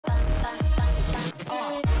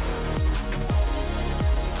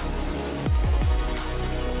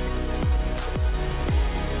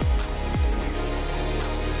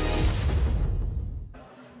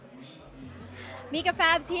Mika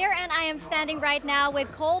Fabs here, and I am standing right now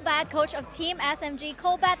with Coveted, coach of Team SMG.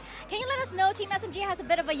 Coveted, can you let us know Team SMG has a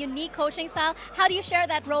bit of a unique coaching style? How do you share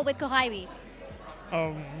that role with Kohaibi?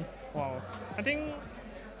 Wow. I think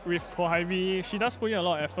with Kohaibi, she does put in a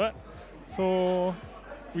lot of effort. So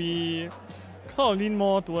we sort of lean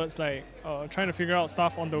more towards like trying to figure out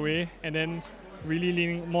stuff on the way, and then really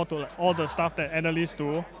leaning more to like, all the stuff that analysts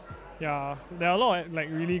do. Yeah, there are a lot of like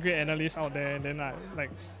really great analysts out there, and then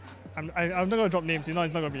I'm not gonna drop names, you know,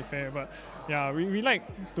 it's not gonna be fair, but yeah, we like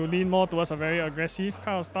to lean more towards a very aggressive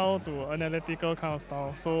kind of style to analytical kind of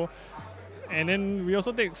style. So, and then we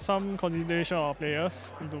also take some consideration of our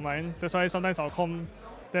players into mind. That's why sometimes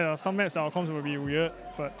there are some maps that our comms will be weird,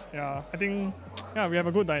 but yeah, I think we have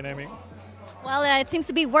a good dynamic. Well, it seems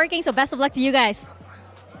to be working, so best of luck to you guys.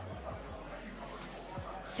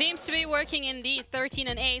 Seems to be working indeed. 13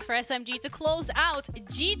 and 8 for SMG to close out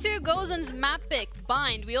G2 Gozen's map pick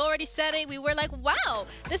Bind. We already said it. We were like, wow,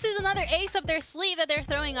 this is another ace up their sleeve that they're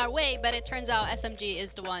throwing our way. But it turns out SMG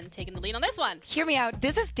is the one taking the lead on this one. Hear me out.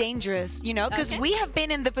 This is dangerous, you know, because we have been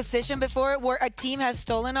in the position before where a team has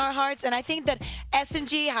stolen our hearts. And I think that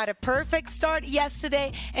SMG had a perfect start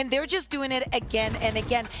yesterday, and they're just doing it again and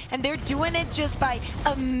again. And they're doing it just by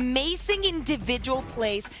amazing individual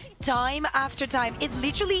plays, time after time. It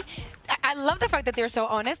literally, I love the fact that they're so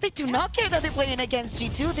honest. They do not care that they're playing against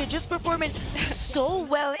G2. They're just performing so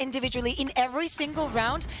well individually in every single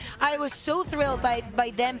round. I was so thrilled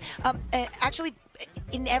by them actually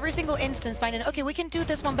in every single instance finding, okay, we can do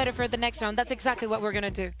this one better for the next round. That's exactly what we're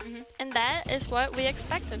gonna do. And that is what we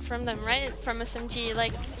expected from them, right? From SMG,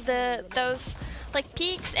 like those like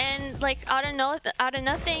peaks and like out of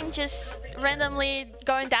nothing, just randomly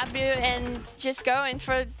going W and just going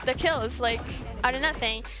for the kills, like out of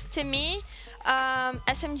nothing. To me,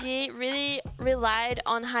 SMG really relied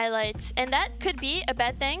on highlights, and that could be a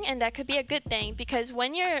bad thing and that could be a good thing, because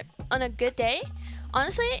when you're on a good day,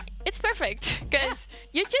 honestly, it's perfect, because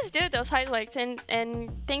you just do those highlights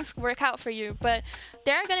and things work out for you. But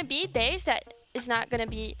there are going to be days that it's not going to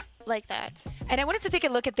be like that. And I wanted to take a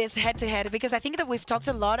look at this head-to-head because I think that we've talked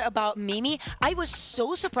a lot about Mimi. I was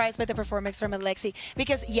so surprised by the performance from Alexi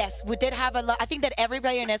because, yes, we did have a lot. I think that every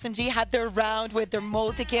player in SMG had their round with their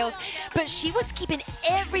multi-kills, but she was keeping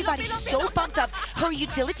everybody so pumped up. Her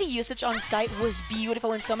utility usage on Sky was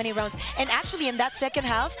beautiful in so many rounds. And actually, in that second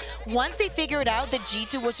half, once they figured out that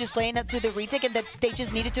G2 was just playing up to the retake and that they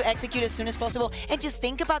just needed to execute as soon as possible and just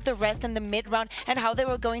think about the rest in the mid-round and how they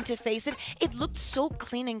were going to face it, it looked so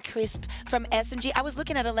clean and crisp from SMG. I was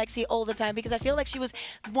looking at Alexi all the time because I feel like she was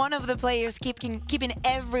one of the players keeping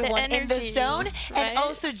everyone in the zone, and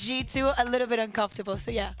also G2 a little bit uncomfortable.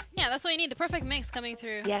 So yeah. Yeah, that's what you need. The perfect mix coming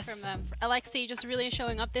through from them. Alexi just really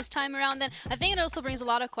showing up this time around. Then I think it also brings a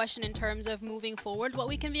lot of question in terms of moving forward, what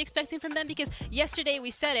we can be expecting from them, because yesterday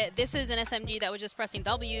we said it, this is an SMG that was just pressing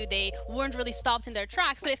W. They weren't really stopped in their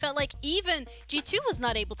tracks, but it felt like even G2 was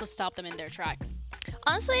not able to stop them in their tracks.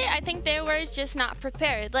 Honestly, I think they were just not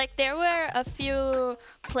prepared. Like, there were a few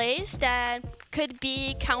plays that could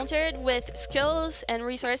be countered with skills and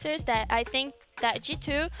resources that I think that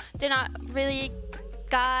G2 did not really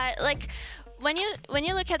got. Like, when you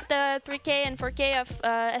look at the 3K and 4K of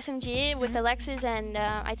SMG with Alexis and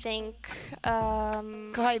I think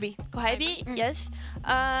Kohaibi, yes,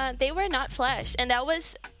 they were not flashed, and that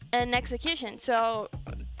was an execution. So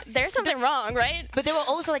there's something wrong, right? But they were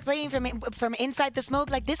also like playing from inside the smoke.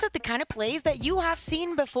 Like, these are the kind of plays that you have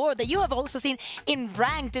seen before, that you have also seen in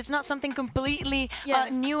ranked. It's not something completely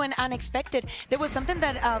new and unexpected. There was something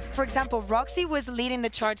that, for example, Roxy was leading the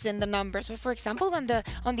charts in the numbers, but for example, on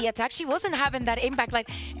the attack, she wasn't having that impact. Like,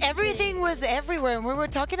 everything was everywhere, and we were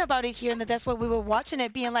talking about it here in the desk while we were watching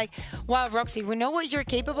it, being like, wow, Roxy, we know what you're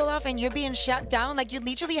capable of, and you're being shut down. Like, you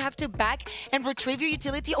literally have to back and retrieve your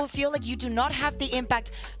utility or feel like you do not have the impact.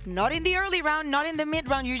 Not in the early round, not in the mid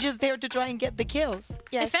round. You're just there to try and get the kills.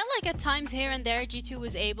 It felt like at times here and there, G2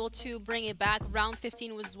 was able to bring it back. Round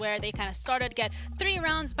 15 was where they kind of started to get 3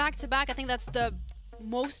 rounds back to back. I think that's the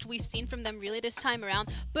most we've seen from them really this time around.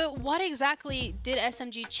 But what exactly did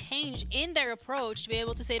SMG change in their approach to be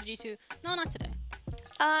able to say to G2, no, not today?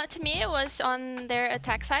 To me, it was on their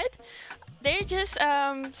attack side. They just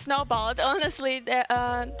snowballed, honestly. The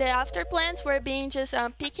after plans were being just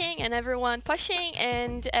peeking and everyone pushing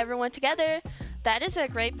and everyone together. that is a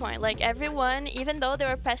great point. Like everyone, even though they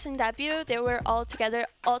were passing W, they were all together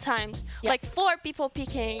all times. Like 4 people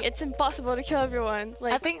peeking. It's impossible to kill everyone.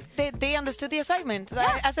 Like, I think they understood the assignment.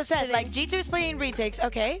 As I said, like G2 is playing retakes.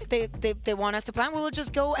 Okay, they want us to plan. We will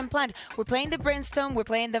just go and plan. We're playing the Brimstone. We're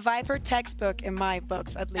playing the Viper textbook in my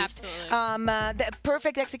books, at least. Absolutely. The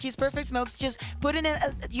perfect executes, perfect smokes. Just putting it,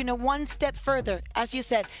 one step further. As you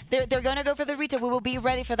said, they're gonna go for the retake. We will be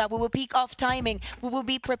ready for that. We will peak off timing. We will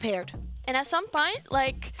be prepared. And at some point,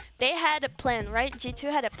 like, they had a plan, right?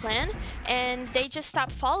 G2 had a plan, and they just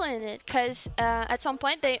stopped following it because at some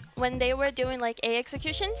point, when they were doing like A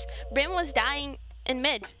executions, Brim was dying in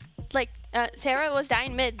mid. Like, Sarah was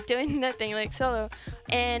dying mid, doing nothing, like solo.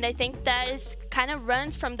 And I think that is kind of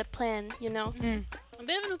runs from the plan, you know? A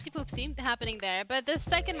bit of an oopsie-poopsie happening there, but the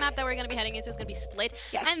second map that we're going to be heading into is going to be Split.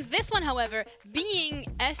 Yes. And this one, however, being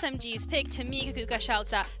SMG's pick, to me, Kakuka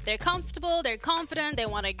shouts out, they're comfortable, they're confident, they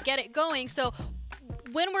want to get it going. So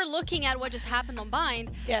when we're looking at what just happened on Bind,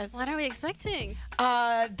 what are we expecting?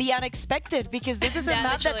 The unexpected, because this is a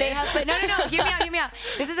map that they have played. No, hear me out.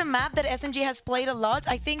 This is a map that SMG has played a lot.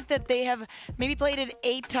 I think that they have maybe played it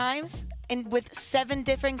 8 times. And with 7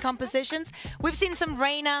 different compositions. We've seen some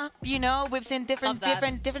Reyna, we've seen different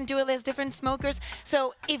duelists, different smokers.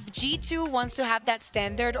 So if G2 wants to have that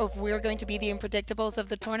standard of we're going to be the unpredictables of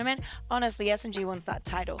the tournament, honestly, SMG wants that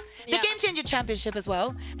title. The Game Changer Championship as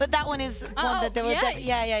well, but that one is one that they will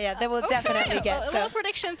they will definitely get. A little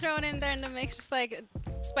prediction thrown in there in the mix, just like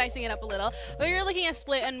spicing it up a little. But you're looking at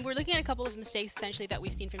Split, and we're looking at a couple of mistakes potentially that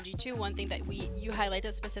we've seen from G2. One thing that you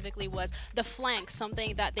highlighted specifically was the flank,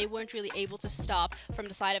 something that they weren't really able to stop from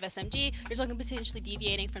the side of SMG. You're talking potentially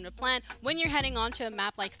deviating from the plan. When you're heading onto a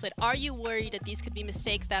map like Split, are you worried that these could be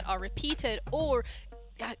mistakes that are repeated, or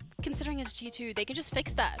considering it's G2, they can just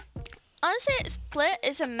fix that? Honestly, Split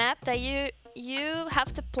is a map that you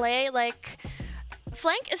have to play like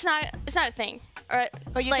flank is not a thing.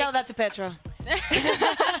 Or you tell that to Petra.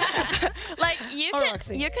 Like you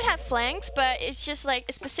could have flanks, but it's just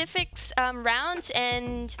like specific rounds,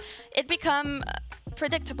 and it become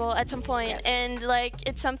predictable at some point, and like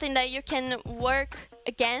it's something that you can work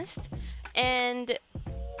against and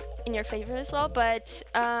in your favor as well, but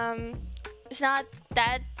it's not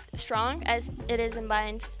that strong as it is in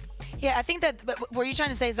Bind. Yeah, I think that what you're trying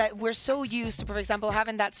to say is that we're so used to, for example,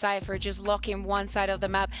 having that cipher just locking one side of the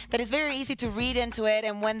map that it's very easy to read into it,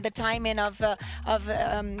 and when the timing of the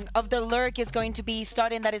lurk is going to be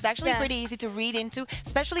starting, that is actually pretty easy to read into,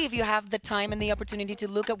 especially if you have the time and the opportunity to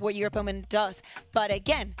look at what your opponent does. But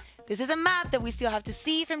again, this is a map that we still have to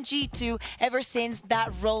see from G2 ever since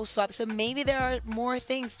that role swap, so maybe there are more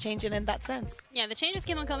things changing in that sense. Yeah, the changes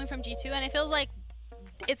keep on coming from G2, and it feels like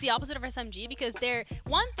it's the opposite of SMG, because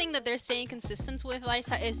one thing that they're staying consistent with,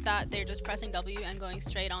 Lysa, is that they're just pressing W and going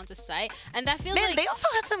straight onto site, and that feels like they also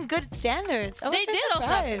had some good standards. They did also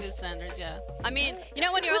have some good standards, yeah. I mean,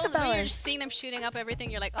 when you're seeing them shooting up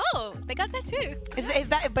everything, you're like, oh, they got that too. Is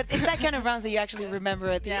that kind of rounds that you actually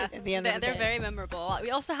remember at the end of the day? They're very memorable.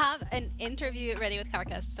 We also have an interview ready with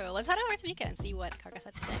Karkas, so let's head over to Mika and see what Karkas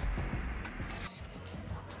had to say.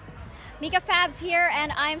 Mika Fabs here,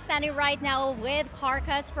 and I'm standing right now with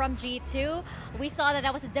Karkas from G2. We saw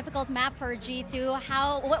that was a difficult map for G2.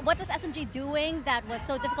 What was SMG doing that was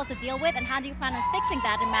so difficult to deal with, and how do you plan on fixing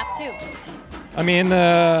that in map 2? I mean,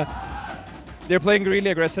 they're playing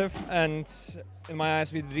really aggressive, and in my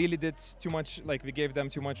eyes, we really did too much. Like, we gave them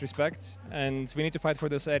too much respect, and we need to fight for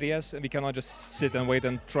those areas, and we cannot just sit and wait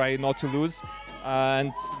and try not to lose.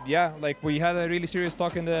 And yeah, like, we had a really serious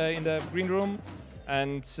talk in the green room.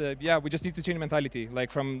 And we just need to change mentality,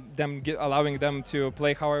 like from them allowing them to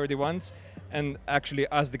play however they want, and actually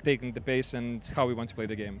us dictating the pace and how we want to play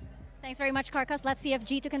the game. Thanks very much, Karkas. Let's see if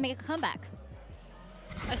G2 can make a comeback.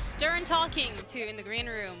 A stern talking to in the green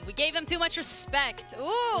room. We gave them too much respect.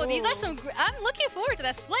 Ooh, these are some. I'm looking forward to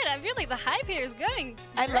that split. I feel like the hype here is going.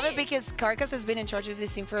 I love it because Karkas has been in charge of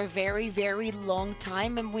this team for a very, very long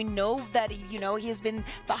time, and we know that he's been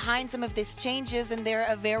behind some of these changes, and they're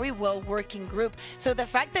a very well-working group. So the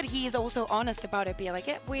fact that he is also honest about it, be like,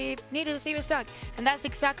 yeah, we needed a serious talk, and that's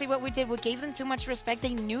exactly what we did. We gave them too much respect.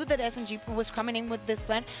 They knew that SMG was coming in with this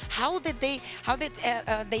plan. How did they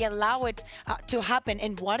allow it to happen?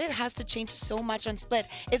 And what it has to change so much on Split?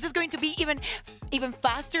 Is this going to be even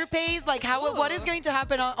faster pace? Like what is going to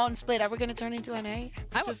happen on Split? Are we going to turn into an A?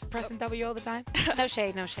 Just pressing W all the time? No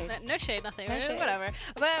shade, no shade. No shade, nothing. No shade. Whatever.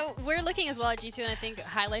 But we're looking as well at G2, and I think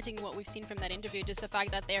highlighting what we've seen from that interview, just the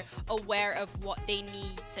fact that they're aware of what they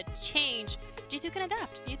need to change. G2 can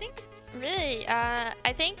adapt, do you think? Really,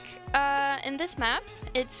 I think in this map,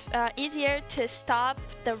 it's easier to stop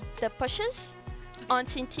the pushes. on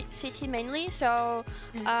CT mainly, so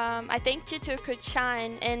I think G2 could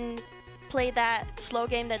shine and play that slow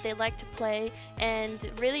game that they like to play and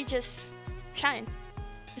really just shine.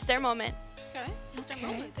 It's their moment. Okay, it's their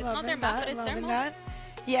moment. It's not their map, but it's their moment.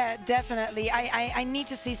 Yeah, definitely. I need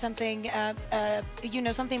to see something, you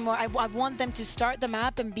know, something more. I want them to start the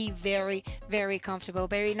map and be very, very comfortable.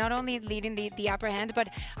 Very not only leading the upper hand, but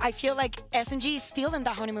I feel like SMG is still in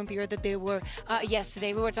the honeymoon period that they were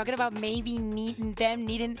yesterday. We were talking about maybe needing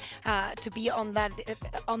to be on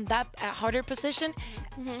that harder position.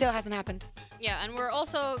 Still hasn't happened. Yeah, and we're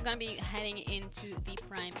also going to be heading into the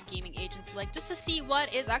Prime Gaming Agency, like just to see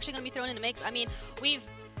what is actually going to be thrown in the mix. I mean,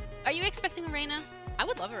 are you expecting a Reina? I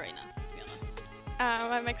would love a Reina, to be honest.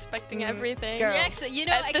 I'm expecting everything. You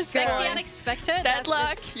know, expect the unexpected.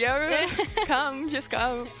 Deadlock, Yoru, just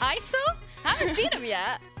come. ISO? Haven't seen him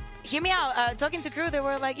yet. Hear me out. Talking to crew, they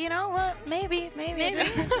were like, you know what, maybe. Didn't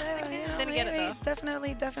get it though. It's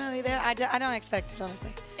definitely there. I don't expect it,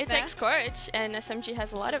 honestly. It takes courage, and SMG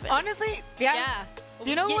has a lot of it. Honestly, yeah.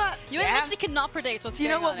 You know what? You actually cannot predict what's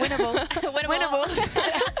going on. You know what? Winnable.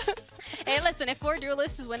 Winnable. Hey, listen, if 4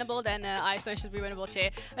 duelists is winnable, then ISO should be winnable too.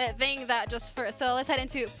 But I think that just so let's head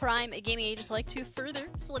into Prime Gaming Agency, like to further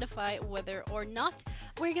solidify whether or not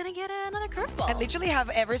we're gonna get another curveball. I literally have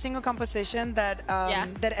every single composition that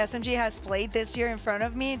that SMG has played this year in front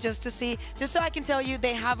of me, just so I can tell you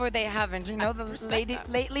they have or they haven't. You know,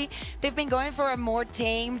 lately they've been going for a more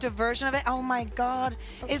tamed version of it. Oh my God,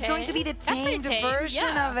 it's going to be the tamed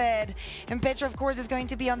version of it. And Petra, of course, is going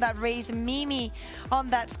to be on that race. Mimi on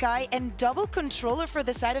that Sky, and double controller for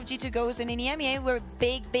the side of G2 Gozen. In EMEA, we're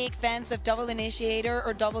big fans of double initiator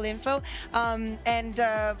or double info.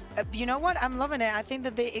 You know what? I'm loving it. I think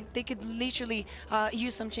that they could literally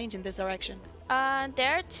use some change in this direction.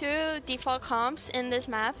 There are 2 default comps in this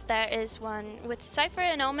map. There is one with Cypher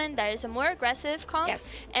and Omen that is a more aggressive comp,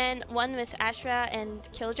 and one with Astra and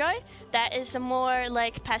Killjoy that is a more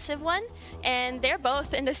like passive one, and they're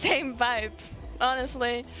both in the same vibe,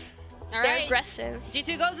 honestly. They're aggressive.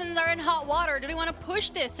 G2 Gozens are in hot water. Do we want to push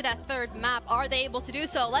this to that 3rd map? Are they able to do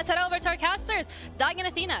so? Let's head over to our casters, Dag and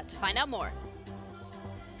Athena, to find out more.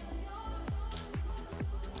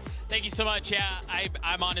 Thank you so much. Yeah,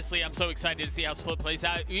 I'm so excited to see how Split plays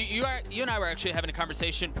out. You and I were actually having a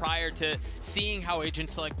conversation prior to seeing how Agent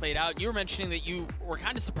Select played out. You were mentioning that you were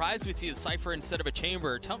kind of surprised with the Cypher instead of a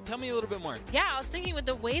Chamber. Tell me a little bit more. Yeah, I was thinking with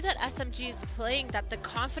the way that SMG is playing, that the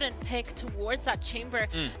confident pick towards that Chamber,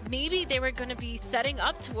 maybe they were going to be setting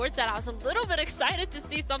up towards that. I was a little bit excited to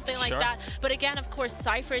see something like that. But again, of course,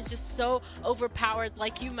 Cypher is just so overpowered,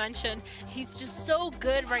 like you mentioned. He's just so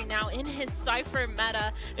good right now in his Cypher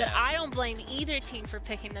meta that I don't blame either team for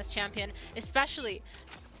picking this champion, especially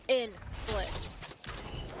in Split.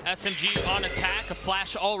 SMG on attack, a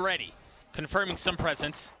flash already, confirming some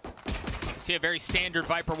presence. See a very standard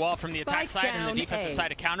Viper wall from the attack side and the defensive side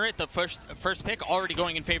to counter it. The first pick already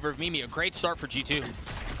going in favor of Mimi. A great start for G2.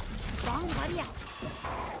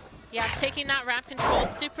 Yeah, taking that ramp control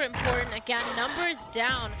is super important. Again, numbers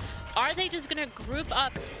down. Are they just going to group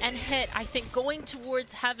up and hit? I think going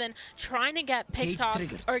towards Heaven, trying to get picked off,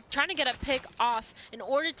 or trying to get a pick off in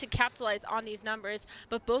order to capitalize on these numbers.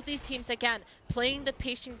 But both these teams, again, playing the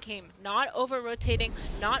patient game, not over-rotating,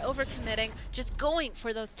 not over-committing, just going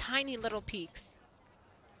for those tiny little peaks.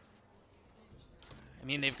 I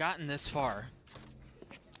mean, they've gotten this far.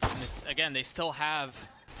 And again, they still have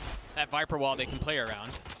that Viper wall they can play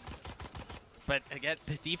around. But again,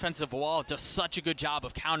 the defensive wall does such a good job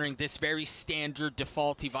of countering this very standard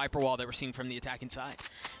defaulty Viper wall that we're seeing from the attacking side.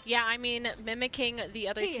 Yeah, I mean, mimicking the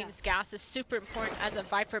other team's gas is super important as a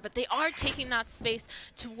Viper, but they are taking that space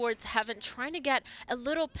towards Heaven, trying to get a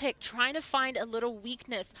little pick, trying to find a little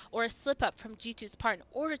weakness or a slip up from G2's part in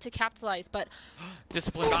order to capitalize, but...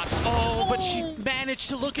 Discipline box. Oh, but she managed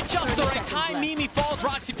to look at just the right time. Mimi falls.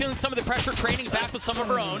 Roxy feeling some of the pressure, trading back with some of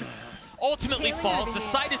her own. Ultimately falls. The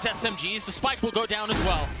site is SMG, so Spike will go down as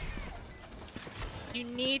well. You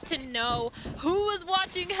need to know who was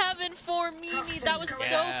watching Heaven for Mimi. That was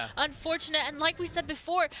so unfortunate. And like we said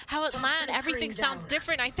before, how it landed, everything sounds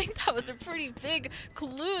different. I think that was a pretty big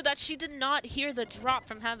clue that she did not hear the drop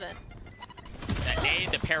from Heaven. That nade,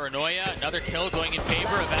 the paranoia, another kill going in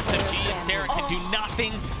favor of SMG, and Sarah can do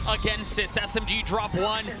nothing against this. SMG drop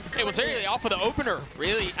 1. It was very off of the opener,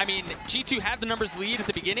 really. I mean, G2 had the numbers lead at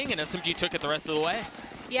the beginning, and SMG took it the rest of the way.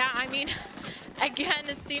 Yeah, I mean, again,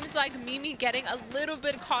 it seems like Mimi getting a little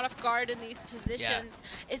bit caught off guard in these positions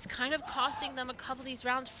is kind of costing them a couple of these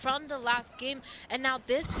rounds from the last game. And now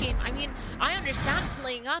this game, I mean, I understand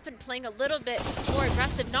playing up and playing a little bit more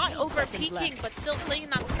aggressive, not over peaking, but still playing in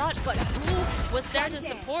that spot. But who was there to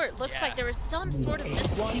support? Looks like there was some sort of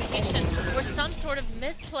miscommunication or some sort of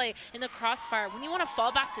misplay in the crossfire. When you want to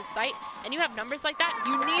fall back to site and you have numbers like that,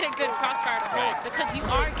 you need a good crossfire to hold because you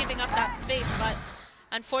are giving up that space. But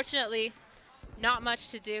unfortunately, not much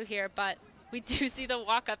to do here, but we do see the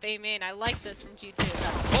walk-up A main. I like this from G2.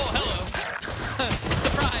 Oh, hello.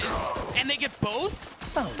 Surprise. And they get both?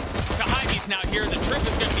 Kahaibi's now here. The trip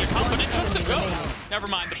is going to be a but it's just a ghost. Never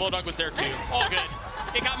mind, the Bulldog was there too. All good.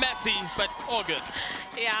 It got messy, but all good.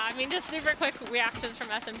 Yeah, I mean, just super quick reactions from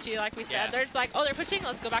SMG, like we said. They're just like, oh, they're pushing,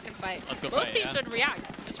 let's go back and fight. Let's go Most fight, teams would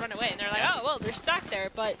react, just run away, and they're like, oh, well, they're stacked there.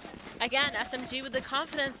 But again, SMG with the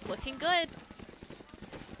confidence, looking good.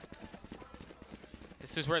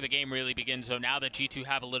 This is where the game really begins, though. Now that G2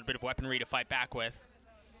 have a little bit of weaponry to fight back with.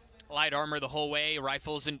 Light armor the whole way,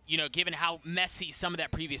 rifles, and, you know, given how messy some of that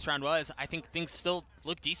previous round was, I think things still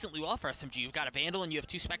look decently well for SMG. You've got a Vandal and you have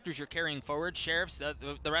 2 Spectres you're carrying forward, Sheriffs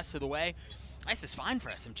the rest of the way. This is fine for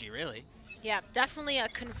SMG, really. Yeah, definitely a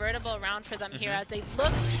convertible round for them here as they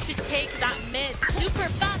look to take that mid. Super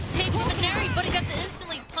fast take from the Neri, but it gets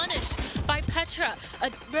instantly punished by Petra.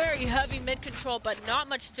 A very heavy mid control, but not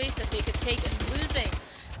much space that they could take, and losing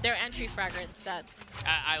their entry fragger instead.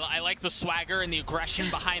 I like the swagger and the aggression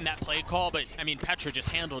behind that play call, but I mean, Petra just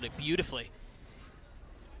handled it beautifully.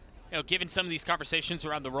 You know, given some of these conversations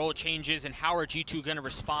around the role changes and how are G2 going to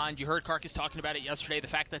respond, you heard Karkas talking about it yesterday, the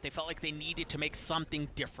fact that they felt like they needed to make something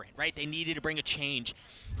different, right? They needed to bring a change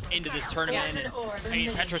into this tournament. And, I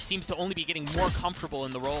mean, Petra seems to only be getting more comfortable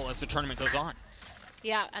in the role as the tournament goes on.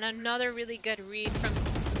 Yeah, and another really good read from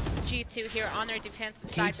G2 here on their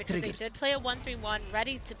defensive side because they did play a 1-3-1,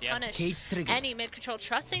 ready to punish any mid-control,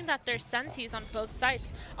 trusting that their sentis on both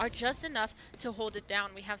sides are just enough to hold it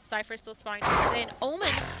down. We have Cypher still spawning today and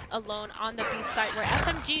Omen alone on the B site where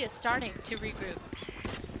SMG is starting to regroup.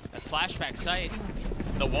 That flashback site,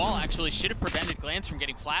 the wall actually should have prevented Glance from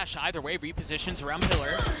getting flash. Either way, repositions around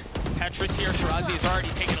Pillar. Petra's here, Shirazi has already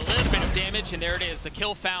taken a little bit of damage, and there it is, the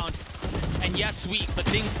kill found. And yes, sweet, but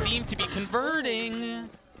things seem to be converting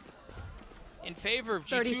in favor of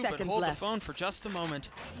G2, but hold the phone for just a moment.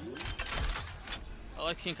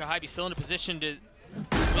 Alexi and Kahaibi still in a position to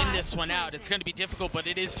win this one out. It's going to be difficult, but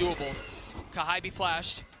it is doable. Kahaibi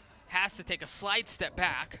flashed, has to take a slight step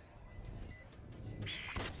back.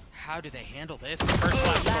 How do they handle this? The first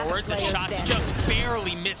flash forward, the shot's just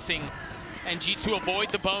barely missing, and G2 avoid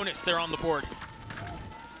the bonus. They're on the board.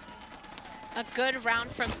 A good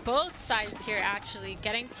round from both sides here, actually.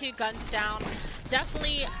 Getting 2 guns down.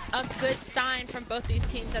 Definitely a good sign from both these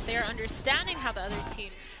teams that they're understanding how the other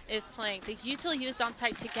team is playing. The util used on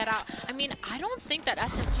site to get out. I mean, I don't think that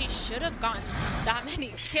SMG should have gotten that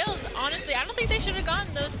many kills. Honestly, I don't think they should have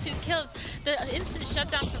gotten those 2 kills. The instant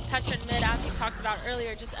shutdown from Petra in mid, as we talked about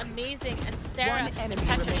earlier, just amazing. And Sarah and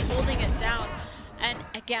Petra holding it down. And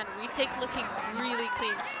again, retake looking really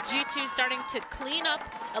clean. G2 starting to clean up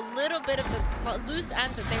a little bit of the loose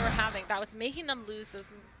ends that they were having. That was making them lose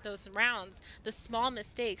those rounds, the small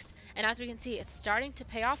mistakes. And as we can see, it's starting to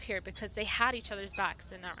pay off here because they had each other's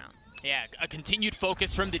backs in that round. Yeah, a continued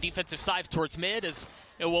focus from the defensive side towards mid, as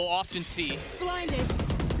it will often see. Blinded.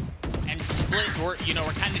 And split, we're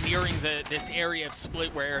kind of nearing this area of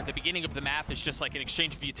split where the beginning of the map is just like an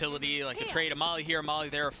exchange of utility, like a trade, a molly here, a molly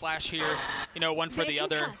there, a flash here, one for the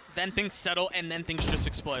other. Then things settle, and then things just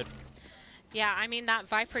explode. Yeah, I mean, that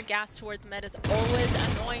Viper gas towards mid is always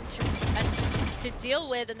annoying to deal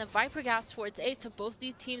with, and the Viper gas towards A, so both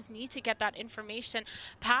these teams need to get that information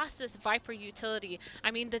past this Viper utility. I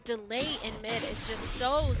mean, the delay in mid is just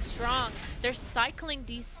so strong. They're cycling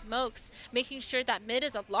these smokes, making sure that mid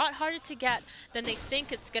is a lot harder to get than they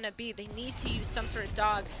think it's going to be. They need to use some sort of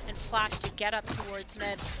dog and flash to get up towards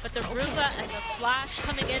mid. But the Ruba and the flash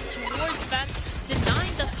coming in towards fence,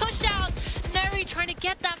 denying the push out. Neri trying to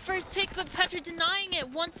get that first pick, but Petra denying it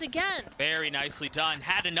once again. Very nicely done.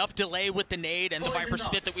 Had enough delay with the nade and the Viper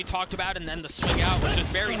spit that we talked about, and then the swing out was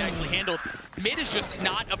just very nicely handled. Mid is just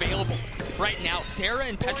not available right now. Sarah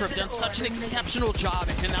and Petra have done such an exceptional job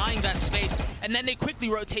at denying that space, and then they quickly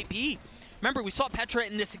rotate B. Remember, we saw Petra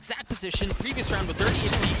in this exact position previous round with 30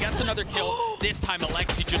 HP, gets another kill. This time,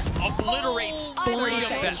 Alexi just obliterates 3 of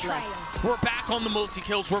them. We're back on the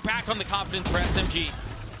multi-kills. We're back on the confidence for SMG.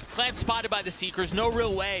 Clan spotted by the Seekers. No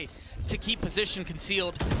real way to keep position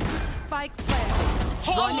concealed. Spike player.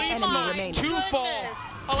 Holy smokes, 2 fall.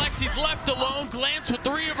 Alexi's left alone. Glance with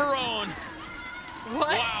 3 of her own.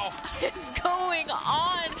 What is going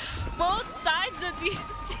on? Both sides of these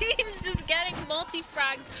teams just getting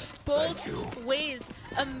multi-frags both ways.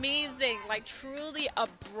 Amazing, like truly a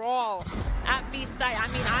brawl at B side. I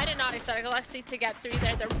mean, I did not expect Alexi to get 3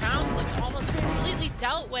 there. The round looked almost completely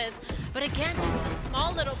dealt with. But again, just the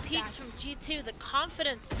small little peaks from G2, the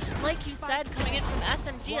confidence, like you said, coming in from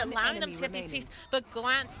SMG, allowing them to get these peaks. But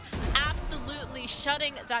Glance absolutely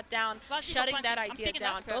shutting that down, shutting that idea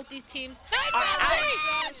down. Both these teams are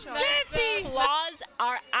out. Claws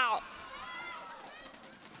are out.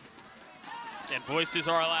 And voices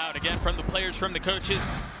are allowed again from the players, from the coaches.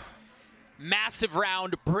 Massive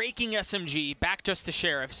round, breaking SMG, back just to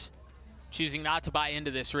Sheriffs. Choosing not to buy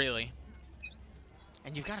into this, really.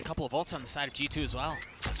 And you've got a couple of ults on the side of G2 as well.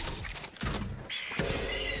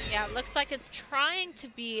 Yeah, it looks like it's trying to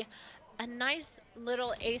be a nice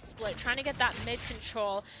little A split, trying to get that mid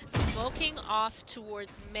control, smoking off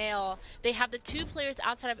towards Mail. They have the 2 players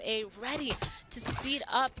outside of A ready to speed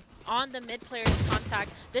up on the mid player's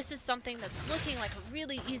contact. This is something that's looking like a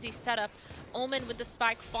really easy setup. Omen with the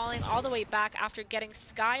spike falling all the way back after getting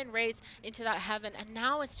Sky and Raze into that heaven. And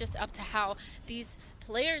now it's just up to how these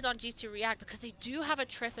players on G2 react, because they do have a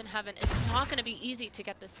trip in heaven. It's not going to be easy to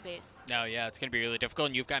get this space. No, yeah, it's going to be really difficult.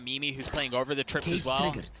 And you've got Mimi who's playing over the trips as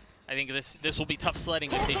well. I think this will be tough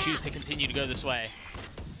sledding if they choose to continue to go this way.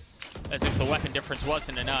 As if the weapon difference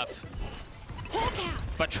wasn't enough.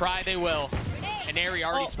 But try they will. And Airy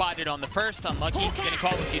already spotted on the first. Unlucky. Getting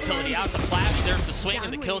caught with utility out. The flash. There's the swing.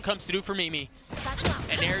 And the kill comes through for Mimi.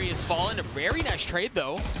 And Airy has fallen. A very nice trade,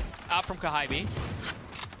 though, out from Kahaibi.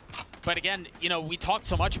 But again, you know, we talked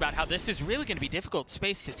so much about how this is really going to be difficult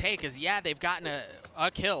space to take. As, yeah, they've gotten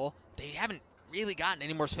a kill. They haven't really gotten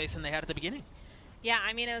any more space than they had at the beginning. Yeah,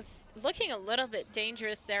 I mean, it was looking a little bit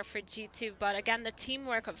dangerous there for G2, but again, the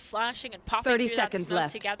teamwork of flashing and popping through that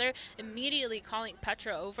smoke together, immediately calling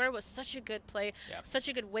Petra over was such a good play, such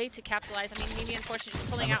a good way to capitalize. I mean, Mimi unfortunately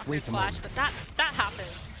just pulling out her flash, but that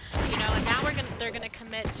happens. You know, and now they're gonna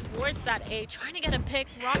commit towards that A, trying to get a pick.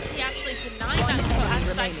 Roxy actually denying that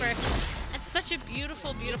info at Cypher. And such a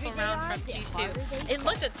beautiful, beautiful round from G2. It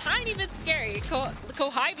looked a tiny bit scary.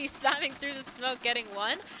 Kohaibi spamming through the smoke, getting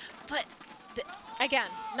one, but again,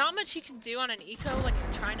 not much you can do on an eco when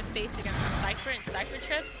you're trying to face against Cypher and Cypher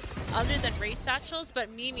trips, other than race satchels,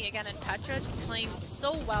 but Mimi again and Petra just playing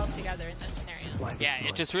so well together in this scenario. Yeah,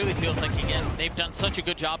 it just really feels like, again, they've done such a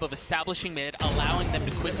good job of establishing mid, allowing them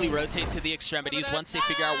to quickly rotate to the extremities once they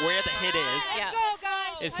figure out where the hit is. Yeah.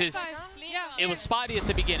 It was spotty at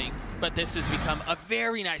the beginning, but this has become a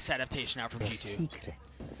very nice adaptation out from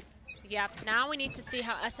G2. Yep, now we need to see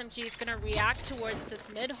how SMG is going to react towards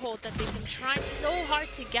this mid-hold that they've been trying so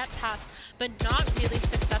hard to get past, but not really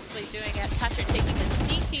successfully doing it. Petra taking a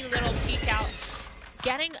sneaky little peek out,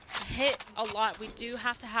 getting hit a lot. We do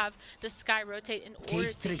have to have the Sky rotate in order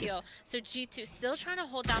to heal. So G2 still trying to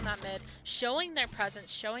hold down that mid, showing their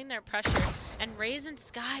presence, showing their pressure, and Raze and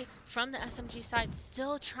Sky from the SMG side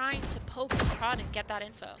still trying to poke and prod and get that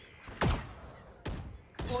info.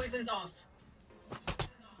 Poison's off.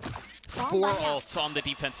 4 ults on the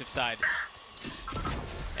defensive side.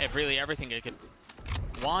 Really everything it could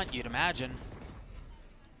want, you'd imagine.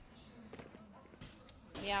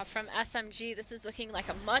 Yeah, from SMG, this is looking like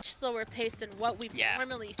a much slower pace than what we've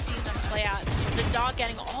normally seen them play at. The dog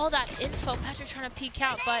getting all that info, Petra trying to peek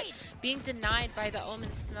out, but being denied by the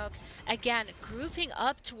Omen smoke. Again, grouping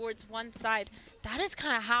up towards one side. That is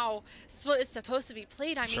kind of how split is supposed to be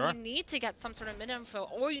played. I mean, you need to get some sort of mid-info,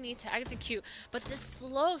 or you need to execute. But this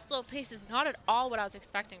slow pace is not at all what I was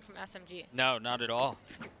expecting from SMG. No, not at all.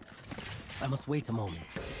 I must wait a moment.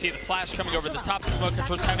 You see the flash coming over the top, the smoke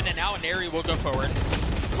controls heaven, and now an Airy will go forward.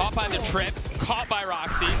 Caught by the trip, caught by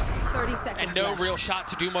Roxy, 30 seconds and no real shot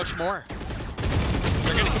to do much more.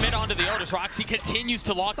 They're going to commit onto the Otis. Roxy continues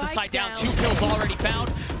to lock the site down. 2 kills already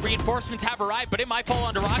found. Reinforcements have arrived, but it might fall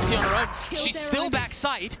onto Roxy on her own. She's still back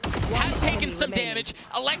site, has taken some damage.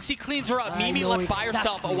 Alexi cleans her up. Mimi left by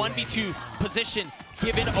herself. A 1v2 position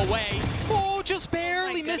given away. Oh, just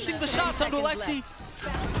barely missing the shots onto Alexi.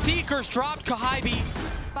 Seekers dropped Kahaibi.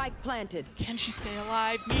 Spike planted. Can she stay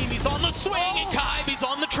alive? Mimi's on the swing and Kahaibi's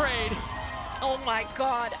on the trade. Oh my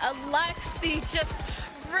god, Alexi just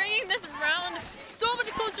bringing this round so much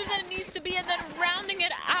closer than it needs to be, and then rounding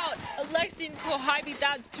it out. Alexi and Kohaibi,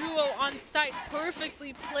 that duo on site,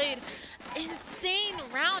 perfectly played. Insane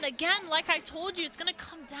round. Again, like I told you, it's going to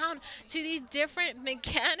come down to these different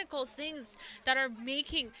mechanical things that are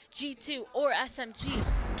making G2 or SMG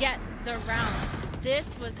get the round. this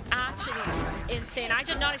was actually insane. I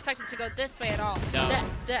did not expect it to go this way at all. No.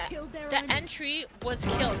 The entry was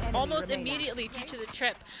killed almost immediately due to the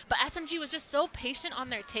trip, but SMG was just so patient on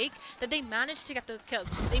their take that they managed to get those kills.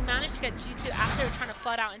 They managed to get G2 after they were trying to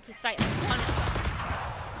flood out into site and punish them.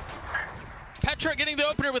 Petra getting the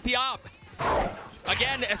opener with the op.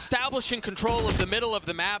 Again, establishing control of the middle of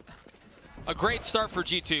the map. A great start for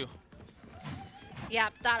G2. Yeah,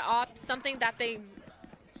 that op, something that they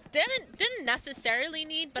didn't necessarily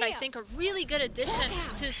need, but I think a really good addition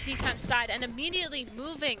to his defense side, and immediately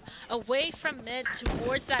moving away from mid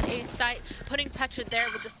towards that A site, putting Petra there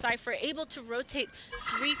with the Cypher, able to rotate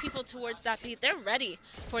 3 people towards that B. They're ready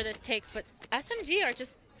for this takes, but SMG are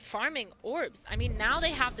just farming orbs. I mean, now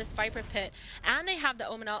they have this Viper Pit, and they have the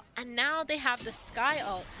Omen ult, and now they have the Sky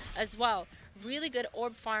ult as well. Really good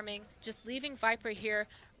orb farming, just leaving Viper here.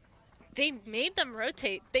 They made them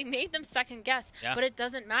rotate. They made them second guess, but it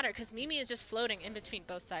doesn't matter because Mimi is just floating in between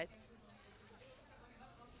both sides.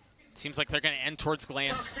 Seems like they're going to end towards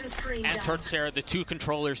Glance and towards Sarah, the 2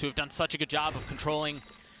 controllers who have done such a good job of controlling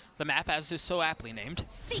the map, as is so aptly named.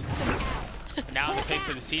 Now in the face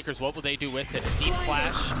of the Seekers, what will they do with it? A deep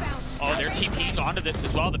flash. Oh, they're TPing onto this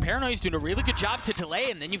as well. The Paranoia's doing a really good job to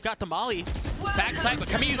delay, and then you've got the Molly backside, but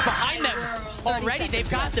Camille's behind them already. They've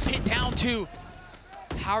got the pit down too.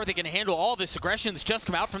 How are they going to handle all this aggression that's just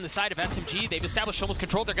come out from the side of SMG? They've established almost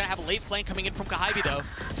control. They're going to have a late flank coming in from Kahibi, though.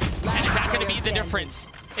 And is that going to be the difference?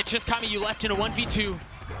 It's just Kami, you left in a 1v2.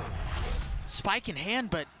 Spike in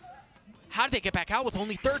hand, but how did they get back out with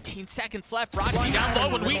only 13 seconds left? Roxy down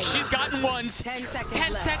low and weak. She's gotten ones. 10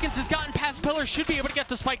 seconds has gotten past Pillar. Should be able to get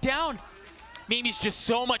the spike down. Mimi's just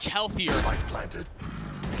so much healthier.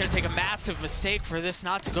 It's going to take a massive mistake for this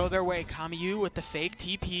not to go their way. Kamiyu with the fake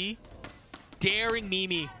TP. Daring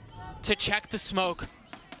Mimi to check the smoke.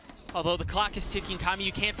 Although the clock is ticking,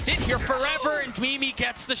 Kamiyu can't sit here forever, and Mimi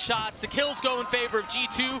gets the shots. The kills go in favor of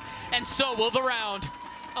G2, and so will the round.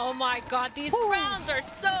 Oh my god, these rounds are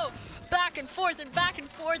so back and forth and back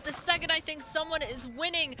and forth. The second I think someone is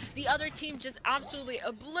winning, the other team just absolutely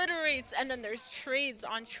obliterates, and then there's trades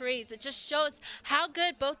on trades. It just shows how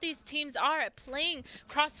good both these teams are at playing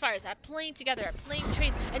crossfires, at playing together, at playing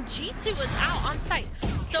trades. And G2 was out on site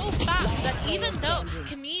so fast that even though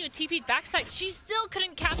Camille TP'd backside, she still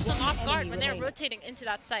couldn't catch them off guard when they were rotating into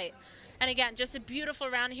that site. And again, just a beautiful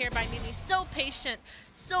round here by Mimi. So patient,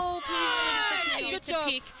 so patient for Camille to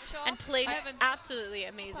peek, and played absolutely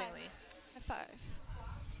amazingly.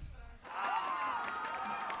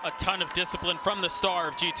 A ton of discipline from the star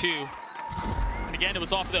of G2. And again, it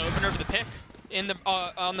was off the opener of the pick in the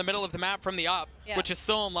on the middle of the map from the op, which is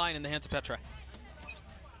still in line in the hands of Petra.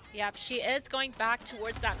 Yep, she is going back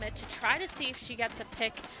towards that mid to try to see if she gets a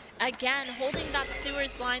pick. Again, holding that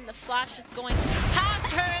sewers line, the flash is going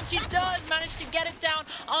past her, and she does manage to get it down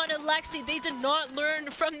on Alexi. They did not learn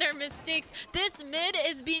from their mistakes. This mid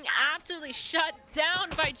is being absolutely shut down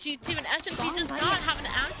by G2, and SMG does not have an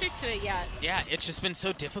answer to it yet. Yeah, it's just been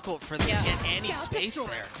so difficult for them to get any space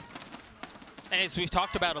there. And as we've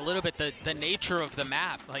talked about a little bit, the nature of the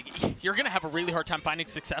map, like, you're going to have a really hard time finding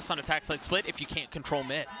success on attack side split if you can't control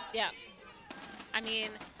mid. Yeah. I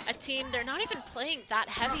mean, a team, they're not even playing that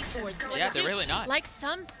heavy towards mid. Yeah, they're really not. Like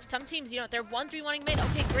some teams, you know, they're 1-3-1ing mid.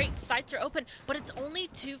 Okay, great, sites are open, but it's only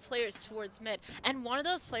 2 players towards mid. And one of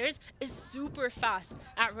those players is super fast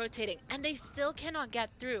at rotating, and they still cannot get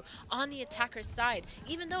through on the attacker's side,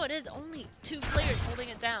 even though it is only 2 players holding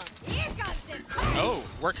it down. Oh,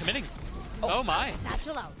 we're committing. Oh my.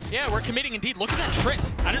 Yeah, we're committing indeed. Look at that trip.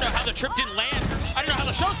 I don't know how the trip didn't land. I don't know how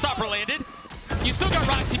the showstopper landed. You still got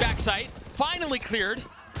Roxy backside. Finally cleared.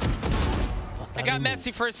 It got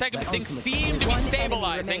messy for a second, but things seem to be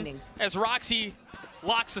stabilizing as Roxy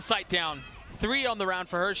locks the site down. 3 on the round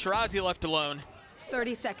for her. Shirazi left alone.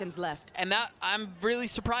 30 seconds left. And that, I'm really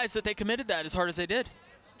surprised that they committed that as hard as they did.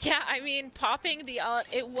 Yeah, I mean, popping the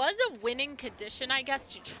it was a winning condition, I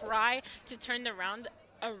guess, to try to turn the round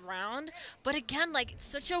around, but again, like,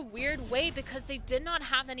 such a weird way because they did not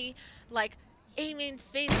have any like aiming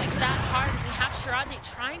space like that hard. We have Shirazi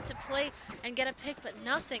trying to play and get a pick, but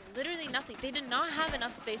nothing, literally nothing. They did not have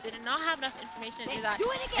enough space. They did not have enough information to do that.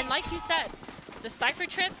 And like you said, the Cypher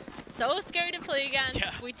trips, so scary to play against.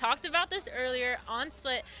 Yeah. We talked about this earlier on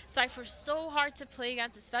Split. Cypher's so hard to play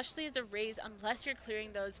against, especially as a Raze, unless you're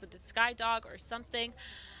clearing those with the Sky Dog or something.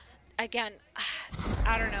 Again,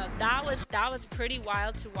 I don't know. That was pretty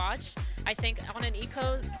wild to watch. I think on an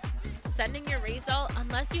eco, sending your Raze ult,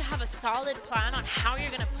 unless you have a solid plan on how you're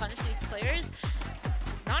going to punish these players,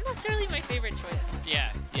 not necessarily my favorite choice.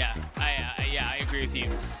 Yeah, I agree with you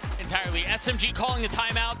entirely. SMG calling the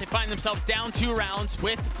timeout. They find themselves down 2 rounds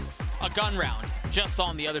with a gun round just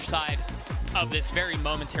on the other side of this very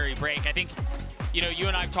momentary break. I think, you know, you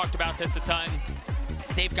and I have talked about this a ton.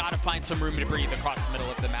 They've got to find some room to breathe across the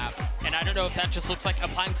middle of the map. And I don't know if that just looks like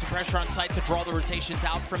applying some pressure on site to draw the rotations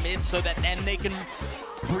out from mid so that then they can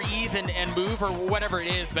breathe and move or whatever it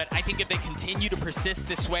is. But I think if they continue to persist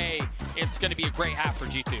this way, it's going to be a great half for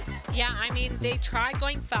G2. Yeah, I mean, they tried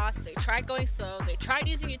going fast, they tried going slow, they tried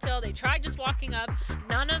using util, they tried just walking up.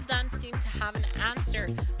 None of them seem to have an answer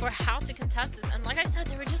for how to contest this. And like I said,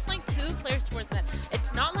 they were just playing 2 players towards mid.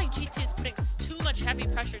 It's not like G2 is putting too much heavy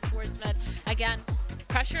pressure towards mid. Again,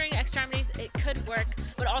 pressuring extremities, it could work,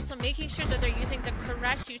 but also making sure that they're using the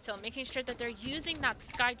correct util, making sure that they're using that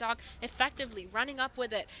Skydog effectively, running up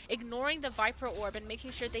with it, ignoring the Viper orb, and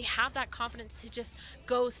making sure they have that confidence to just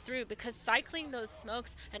go through, because cycling those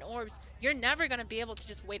smokes and orbs, you're never going to be able to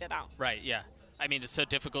just wait it out. Right, yeah. I mean, it's so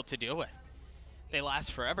difficult to deal with. They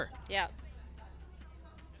last forever. Yeah.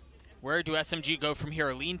 Where do SMG go from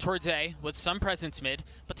here? Lean towards A with some presence mid,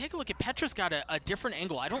 but take a look at Petra's got a different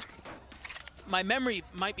angle. My memory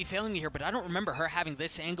might be failing me here, but I don't remember her having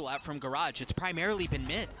this angle out from garage. It's primarily been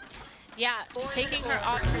mid. Yeah, taking her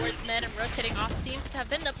off towards mid and rotating off seems to have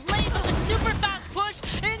been the play, but a super fast push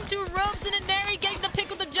into ropes and Inari getting the pick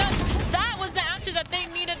with the judge. That was the answer that they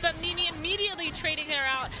needed, but Mimi immediately trading her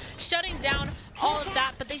out, shutting down all of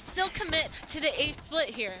that, but they still commit to the A split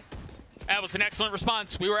here. That was an excellent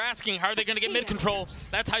response. We were asking, how are they going to get mid control?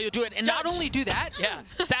 That's how you do it. And Judge. Not only do that, yeah,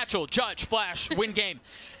 Satchel, Judge, Flash, win game.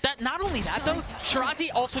 Not only that, though, Shirazi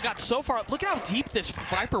also got so far up. Look at how deep this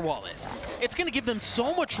Viper wall is. It's going to give them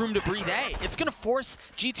so much room to breathe A. It's going to force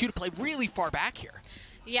G2 to play really far back here.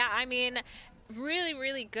 Yeah, I mean, really,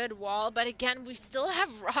 really good wall. But again, we still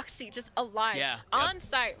have Roxy just alive, on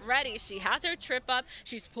site, ready. She has her trip up.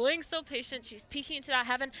 She's playing so patient. She's peeking into that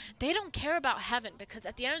heaven. They don't care about heaven because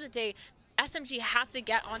at the end of the day, SMG has to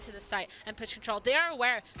get onto the site and push control. They are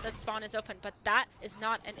aware that spawn is open, but that is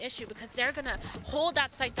not an issue because they're going to hold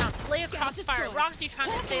that site down, play a crossfire, Roxy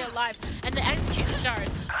trying to stay alive, and the execute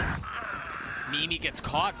starts. Mimi gets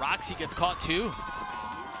caught. Roxy gets caught too.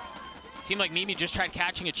 It seemed like Mimi just tried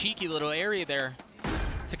catching a cheeky little area there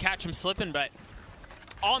to catch him slipping, but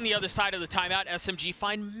on the other side of the timeout, SMG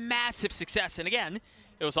find massive success. And again,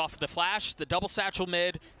 it was off the flash, the double satchel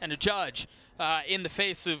mid, and a judge in the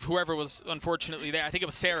face of whoever was unfortunately there. I think it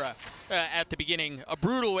was Sarah at the beginning. A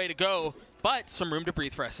brutal way to go, but some room to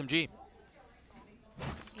breathe for SMG.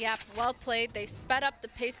 Yep, well played. They sped up the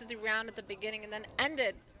pace of the round at the beginning and then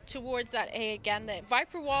ended towards that A again. The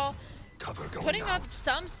Viper wall putting up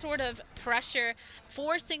some sort of pressure,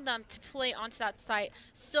 forcing them to play onto that site.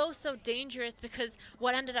 So dangerous because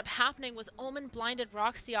what ended up happening was Omen blinded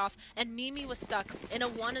Roxy off and Mimi was stuck in a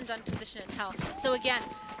one-and-done position in hell. So again,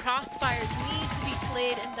 crossfires need to be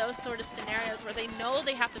played in those sort of scenarios where they know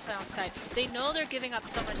they have to play on site. They know they're giving up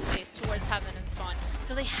so much space towards heaven and spawn.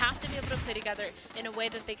 So they have to be able to play together in a way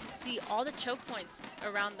that they can see all the choke points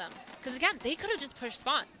around them. Because again, they could have just pushed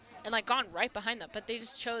spawn and like gone right behind them, but they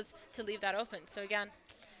just chose to leave that open. So again,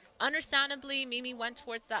 understandably, Mimi went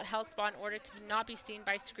towards that hell spawn in order to not be seen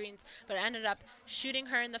by screens, but ended up shooting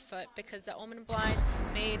her in the foot because the Omen blind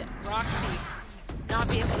made Roxy not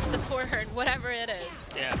be able to support her in whatever it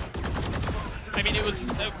is. Yeah. I mean, it was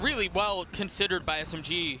really well considered by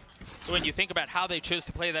SMG when you think about how they chose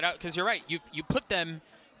to play that out, because you're right, you put them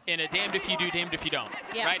in a damned if you do, damned if you don't,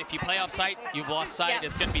 right? If you play off site, you've lost sight.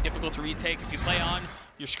 It's going to be difficult to retake. If you play on,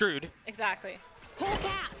 you're screwed. Exactly.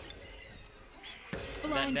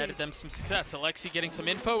 That netted them some success. Alexi getting some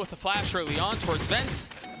info with the flash early on towards vents.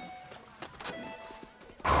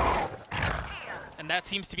 And that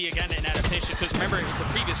seems to be, again, an adaptation, because remember, it was the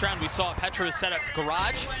previous round we saw Petra set up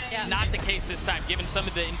garage. Not the case this time, given some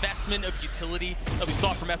of the investment of utility that we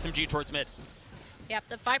saw from SMG towards mid. Yep,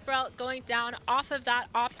 the Viper out going down off of that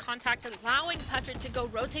off contact, allowing Petra to go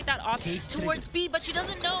rotate that off towards B, but she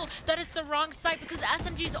doesn't know that it's the wrong site because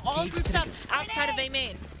SMG is all grouped up outside of A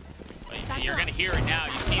main. Well, you're going to hear it now.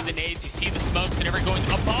 You see the nades, you see the smokes, and everyone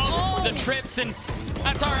going above the trips, and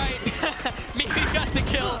that's all right. Mimi got the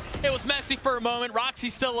kill. It was messy for a moment.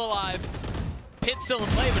 Roxy's still alive. Pit's still in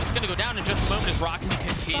play, but it's going to go down in just a moment as Roxy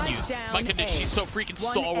continues. My goodness, she's so freaking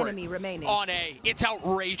stalwart on A. It's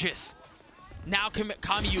outrageous. Now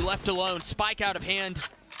Kamiyu left alone, spike out of hand,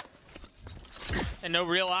 and no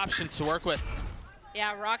real options to work with.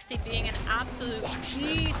 Yeah, Roxy being an absolute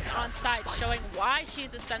beast on site, showing why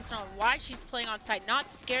she's a Sentinel, why she's playing on site,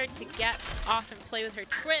 not scared to get off and play with her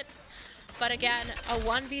trips. But again, a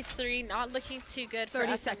 1v3, not looking too good for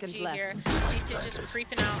SMG here. G2 just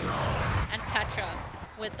creeping out, and Petra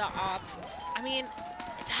with the op. I mean,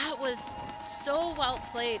 That was so well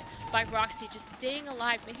played by Roxy, just staying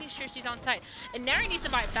alive, making sure she's on site. And Nary needs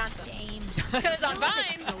to buy a Phantom. Because on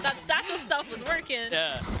Vine, that satchel stuff was working.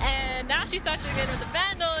 Yeah. And now she's satcheling in with the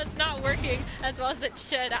Vandal. It's not working as well as it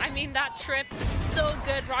should. I mean, that trip, so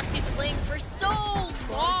good. Roxy delaying for so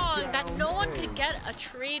long that no one could get a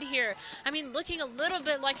trade here. I mean, looking a little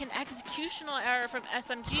bit like an executional error from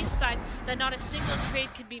SMG's side, that not a single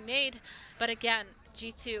trade could be made. But again,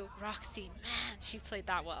 G2, Roxy, man, she played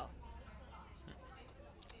that well.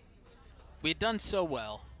 We had done so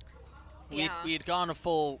well. Yeah. We had gone a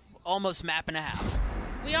full almost map and a half.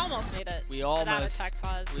 We almost made it. We almost tech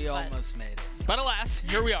pause, almost made it. But alas,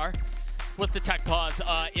 here we are with the tech pause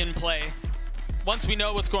in play. Once we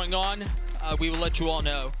know what's going on, we will let you all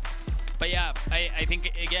know. But yeah, I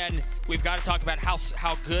think again we've got to talk about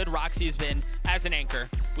how good Roxy has been as an anchor.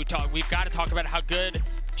 We've got to talk about how good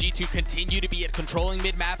G2 continue to be at controlling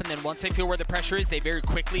mid-map, and then once they feel where the pressure is, they very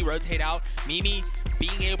quickly rotate out. Mimi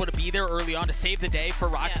being able to be there early on to save the day for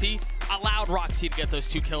Roxy allowed Roxy to get those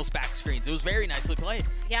 2 kills back screens. It was very nicely played.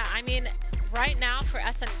 Yeah, I mean, right now for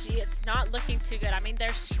SMG, it's not looking too good. I mean, they're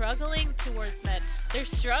struggling towards mid. They're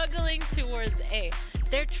struggling towards A.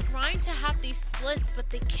 They're trying to have these splits, but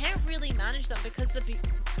they can't really manage them because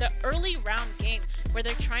the early round game where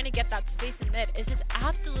they're trying to get that space in mid is just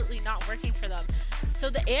absolutely not working for them. So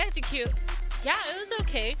the A execute, yeah, it was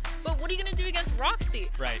okay, but what are you going to do against Roxy?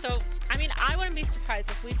 Right. So, I mean, I wouldn't be surprised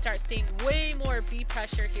if we start seeing way more B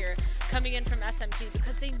pressure here coming in from SMG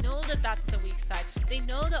because they know that that's the weak side. They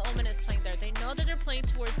know that Omen is playing there. They know that they're playing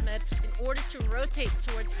towards mid in order to rotate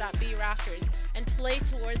towards that B rafters and play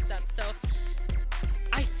towards them. So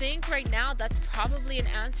I think right now that's probably an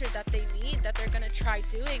answer that they need, that they're going to try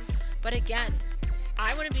doing. But again,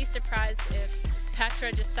 I wouldn't be surprised if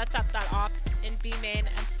Petra just sets up that op in B main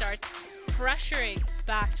and starts pressuring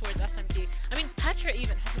back towards SMG. I mean, Petra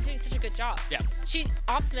even has been doing such a good job. Yeah. She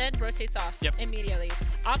ops mid, rotates off immediately.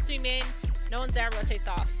 Ops B main, no one's there, rotates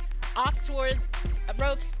off. Ops towards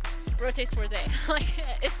ropes, rotates towards A. Like,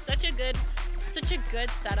 it's such a good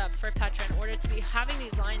setup for Petra in order to be having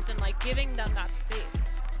these lines and like giving them that space.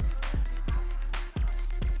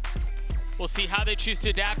 We'll see how they choose to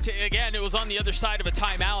adapt. Again, it was on the other side of a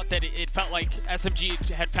timeout that it felt like SMG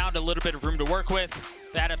had found a little bit of room to work with.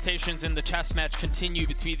 The adaptations in the chess match continue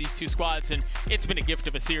between these 2 squads, and it's been a gift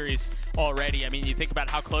of a series already. I mean, you think about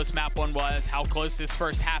how close map 1 was, how close this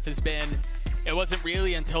first half has been. It wasn't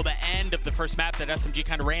really until the end of the first map that SMG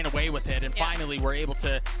kind of ran away with it, and finally were able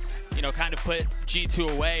to, you know, kind of put G2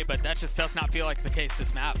 away, but that just does not feel like the case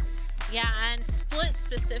this map. Yeah, and Split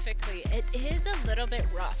specifically, it is a little bit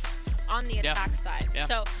rough on the attack side.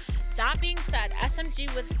 So that being said,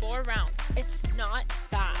 SMG with 4 rounds, it's not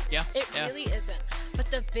bad. It really isn't. But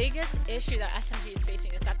the biggest issue that SMG is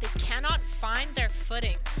facing is that they cannot find their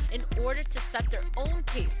footing in order to set their own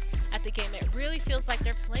pace at the game. It really feels like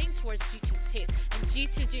they're playing towards G2's pace, and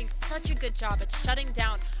G2 doing such a good job at shutting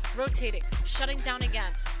down, rotating, shutting down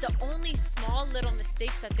again. The only small little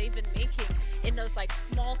mistakes that they've been making in those like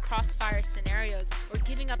small crossfire scenarios or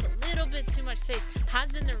giving up a little bit too much space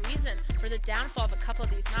has been the reason for the downfall of a couple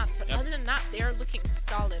of these maps. But other than that, they are looking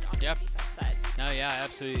solid on the defense side. No, yeah,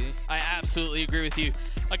 absolutely. I absolutely agree with you.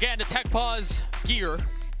 Again, the tech pause, gear.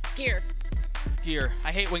 Gear.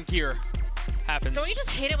 I hate when gear happens. Don't you just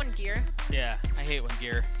hate it when gear? Yeah, I hate when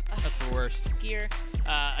gear. That's the worst. Gear.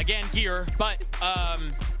 Again, gear, but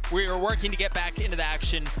we are working to get back into the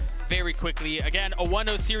action very quickly. Again, a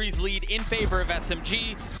 1-0 series lead in favor of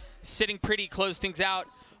SMG, sitting pretty, close things out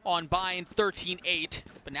on Bind 13-8.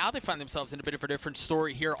 But now they find themselves in a bit of a different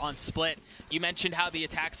story here on Split. You mentioned how the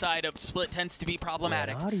attack side of Split tends to be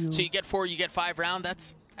problematic. So you get 4, you get 5 round.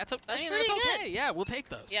 That's okay. Good. Yeah, we'll take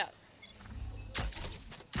those. Yeah.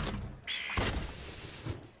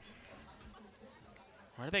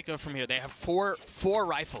 Where do they go from here? They have four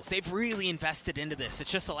rifles. They've really invested into this.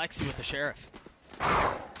 It's just Alexi with the Sheriff.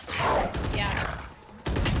 Yeah.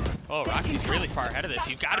 Oh, Roxy's really far ahead of this.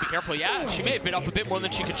 You've got to be careful. Yeah, she may have bit off a bit more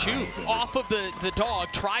than she could chew. Off of the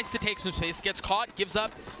dog, tries to take some space, gets caught, gives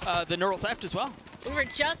up the neural theft as well. We were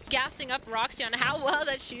just gassing up Roxy on how well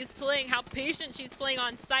that she's playing, how patient she's playing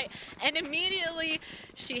on site, and immediately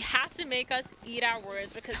she has to make us eat our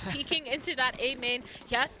words because peeking into that A main,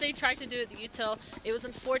 yes, they tried to do it the util. It was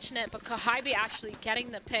unfortunate, but Kahibi actually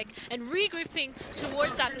getting the pick and regrouping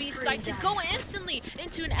towards that B site to go instantly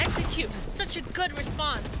into an execute. Such a good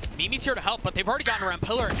response. Mimi's here to help, but they've already gotten around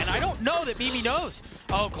Pillar, and I don't know that Mimi knows.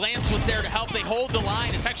 Oh, Glance was there to help. They hold the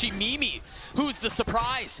line. It's actually Mimi who's the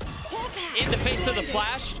surprise in the face of the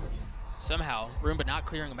flash. Somehow, Roomba not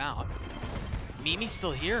clearing him out. Mimi's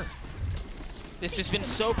still here. This has been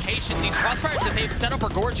so patient. These crossfires that they've set up are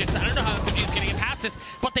gorgeous. I don't know how SMG is going to get past this,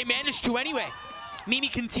 but they managed to anyway. Mimi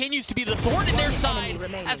continues to be the thorn in their side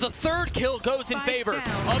as the third kill goes in favor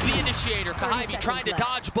of the initiator. Kahibi trying to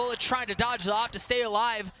dodge bullets, trying to dodge the op to stay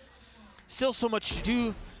alive. Still so much to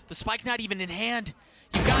do. The spike not even in hand.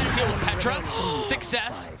 You've got to deal with Petra.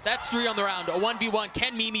 Success. That's 3 on the round. A 1v1.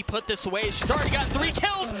 Can Mimi put this away? She's already got 3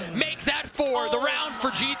 kills. Make that 4. The round for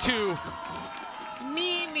G2.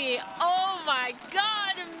 Mimi. Oh my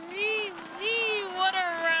god. Mimi. What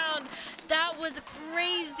a round. That was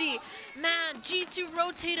crazy. Man, G2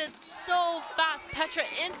 rotated so fast. Petra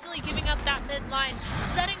instantly giving up that mid line,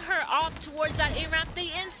 setting her off towards that A ramp. They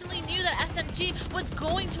instantly knew that SMG was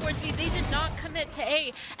going towards B. They did not commit to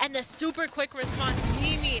A. And the super quick response,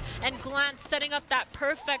 Mimi and Glance setting up that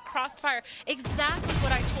perfect crossfire. Exactly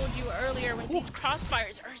what I told you earlier, when these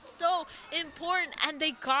crossfires are so important, and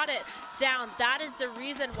they got it down. That is the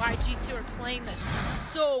reason why G2 are playing this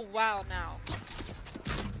so well now.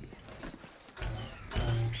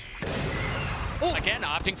 Again,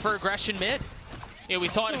 opting for aggression mid. You know, we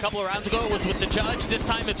saw it a couple of rounds ago. It was with the Judge. This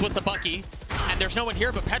time it's with the Bucky. And there's no one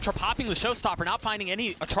here but Petra popping the showstopper, not finding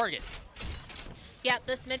a target. Yeah,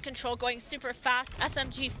 this mid control going super fast.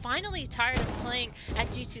 SMG finally tired of playing at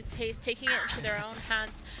G2's pace, taking it into their own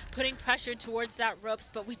hands, putting pressure towards that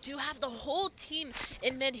ropes. But we do have the whole team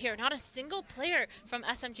in mid here. Not a single player from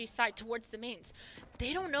SMG's side towards the mains.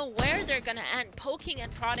 They don't know where they're going to end. Poking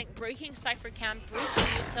and prodding, breaking Cypher Cam,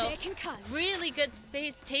 breaking Util. Really good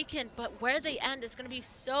space taken, but where they end is going to be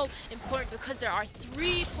so important because there are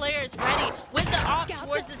 3 players ready with the op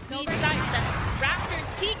towards this B side. The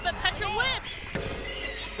Raptors peak, but Petra whips.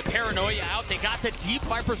 The paranoia out. They got the deep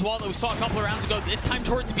Viper's wall that we saw a couple of rounds ago, this time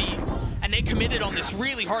towards B. And they committed on this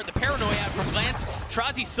really hard. The paranoia out from Glance.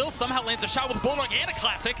 Shirazi still somehow lands a shot with a Bulldog and a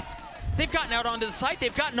classic. They've gotten out onto the site.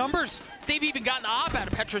 They've got numbers. They've even gotten the op out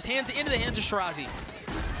of Petra's hands into the hands of Shirazi.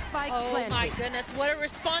 Oh my goodness, what a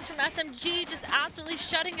response from SMG, just absolutely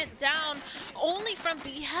shutting it down. Only from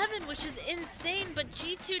B Heaven, which is insane, but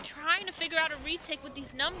G2 trying to figure out a retake with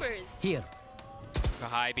these numbers. Here.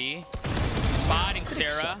 Kahibi spotting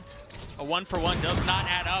Sarah. A 1-for-1 does not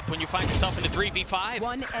add up when you find yourself in a 3v5.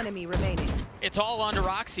 One enemy remaining. It's all on to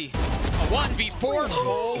Roxy. A 1v4.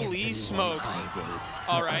 Holy smokes.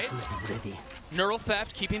 All right. Neural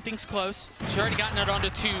theft, keeping things close. She's already gotten it onto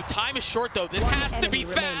 2. Time is short, though. This has to be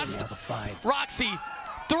fast. Roxy,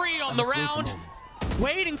 3 on the round.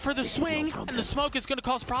 Waiting for the swing, and the smoke is going to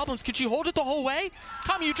cause problems. Can she hold it the whole way?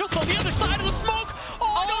 Kami, you just on the other side of the smoke.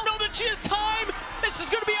 Oh, I don't know that she has time. This is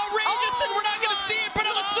going to be outrageous, and we're not going to see it, but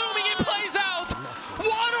I'm assuming it plays out.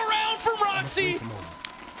 What a round from Roxy.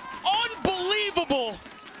 Unbelievable.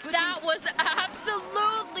 That was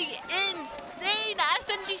absolutely insane.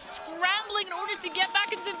 SMG scrambling in order to get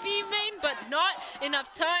back into B main, but not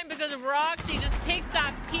enough time because Roxy just takes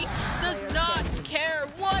that peek, does not care.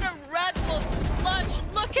 What a Red Bull clutch.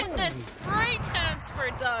 Look at this spray chance for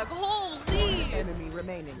Doug. Holy. Enemy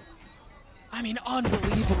remaining. I mean,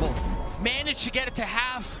 unbelievable. Managed to get it to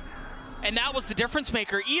half, and that was the difference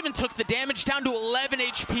maker. Even took the damage down to 11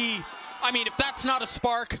 HP. I mean, if that's not a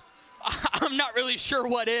spark, I'm not really sure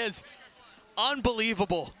what is.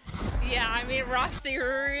 Unbelievable. Yeah, I mean, Roxy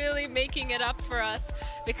really making it up for us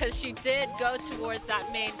because she did go towards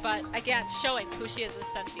that main, but again, showing who she is as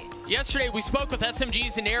Senti. Yesterday, we spoke with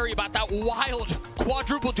SMG's Inari about that wild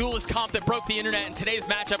quadruple duelist comp that broke the internet in today's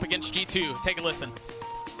matchup against G2. Take a listen.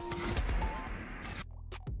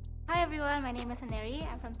 Hi everyone, my name is Inari.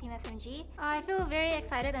 I'm from Team SMG. I feel very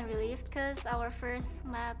excited and relieved because our first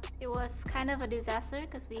map, it was kind of a disaster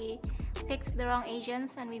because we picked the wrong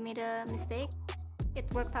agents and we made a mistake. It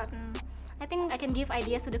worked out, and I think I can give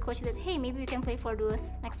ideas to the coach that, hey, maybe we can play 4 duos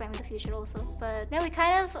next time in the future also. But then we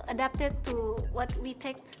kind of adapted to what we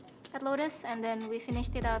picked at Lotus, and then we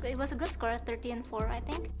finished it out. It was a good score, 13-4, I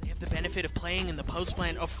think. They have the benefit of playing in the post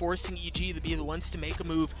plan, of forcing EG to be the ones to make a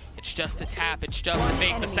move. It's just a tap, it's just a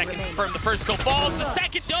fake. The second confirmed, the first goal falls, the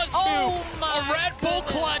second does too! A Red Bull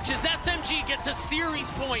clutch as SMG gets a series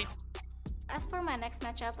point. As for my next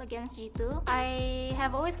matchup against G2, I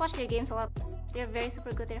have always watched their games a lot. They're very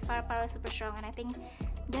super good, their firepower is super strong, and I think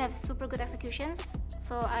they have super good executions.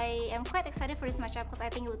 So I am quite excited for this matchup because I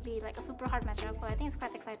think it would be like a super hard matchup, but I think it's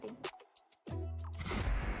quite exciting.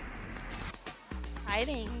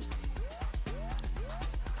 Exciting.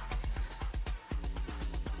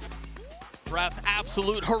 Ref,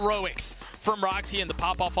 absolute heroics from Roxy and the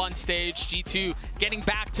pop-off on stage. G2 getting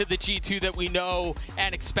back to the G2 that we know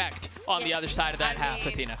and expect on the other side of that half,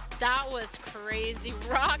 Athena. That was crazy.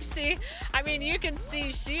 Roxy, I mean, you can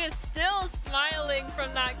see she is still smiling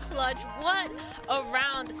from that clutch. What a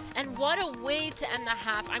round, and what a way to end the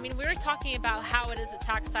half. I mean, we were talking about how it is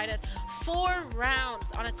attack-sided. 4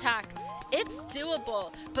 rounds on attack. It's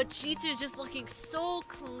doable, but G2 is just looking so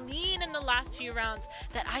clean in the last few rounds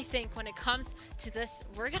that I think when it comes to this,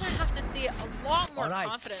 we're going to have to see a lot more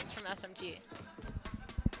confidence from SMG.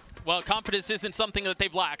 Well, confidence isn't something that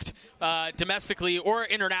they've lacked domestically or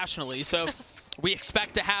internationally, so we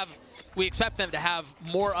expect them to have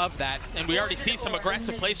more of that, and we already see some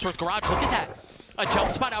aggressive plays towards Garage. Look at that. A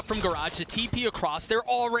jump spot out from Garage, a TP across. They're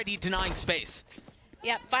already denying space.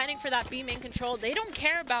 Yeah, fighting for that B main control. They don't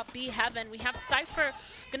care about B heaven. We have Cypher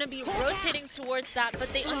gonna be rotating towards that,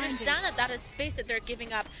 but they understand that that is space that they're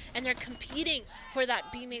giving up, and they're competing for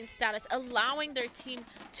that B main status, allowing their team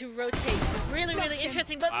to rotate. Really, really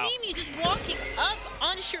interesting. But Mimi just walking up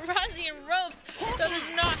on Shirazi and Ropes. That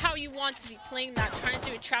is not how you want to be playing that. Trying to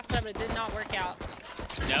do a trap set, but it did not work out.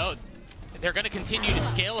 No. They're going to continue to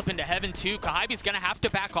scale up into Heaven too. Kahibi's going to have to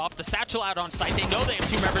back off. The Satchel out on site. They know they have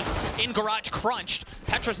 2 members in Garage crunched.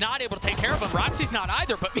 Petra's not able to take care of him. Roxy's not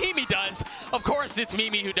either, but Mimi does. Of course it's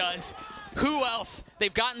Mimi who does. Who else?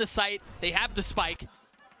 They've gotten the site. They have the spike.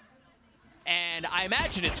 And I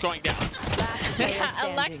imagine it's going down. Yeah,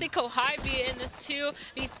 Alexi Kohibi in this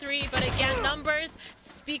 2v3, but again, numbers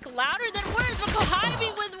speak louder than words, but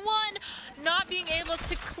Kohibi with 1, not being able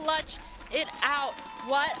to clutch it out.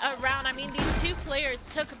 What a round. I mean, these 2 players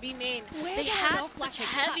took B main. They had such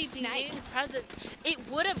heavy B main presence. It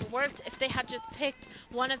would have worked if they had just picked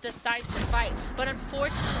one of the sides to fight. But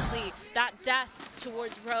unfortunately, that death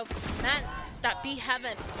towards Ropes meant that B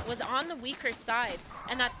Heaven was on the weaker side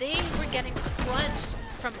and that they were getting crunched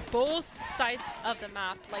from both sides of the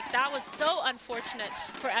map. Like, that was so unfortunate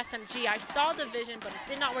for SMG. I saw the vision, but it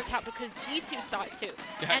did not work out because G2 saw it too.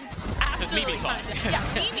 Yeah. And absolutely Mimi saw it. Yeah,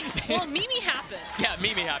 Mimi. Well, Mimi happened. Yeah,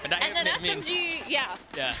 Mimi happened. And then SMG, yeah.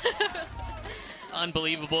 Yeah.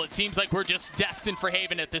 Unbelievable. It seems like we're just destined for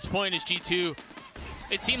Haven at this point as G2.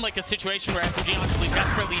 It seemed like a situation where SMG honestly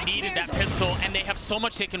desperately needed that pistol, and they have so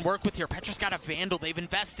much they can work with here. Petra's got a Vandal. They've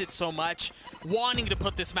invested so much, wanting to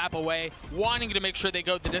put this map away, wanting to make sure they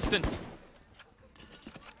go the distance.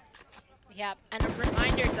 Yeah, and a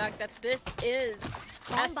reminder, Doug, that this is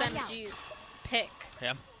SMG's pick.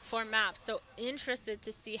 Yeah. For maps, so interested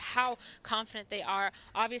to see how confident they are.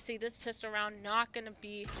 Obviously, this pistol round not going to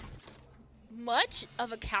be much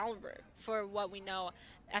of a caliber for what we know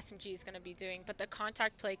SMG is going to be doing, but the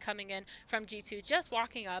contact play coming in from G2, just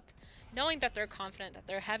walking up, knowing that they're confident, that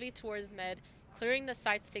they're heavy towards mid, clearing the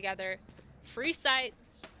sites together. Free site,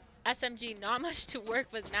 SMG, not much to work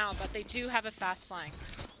with now, but they do have a fast flank.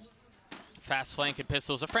 Fast flank and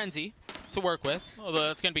pistols, a frenzy to work with, although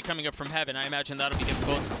that's going to be coming up from Heaven. I imagine that'll be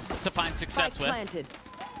difficult to find success with.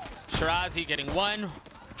 Shirazi getting 1,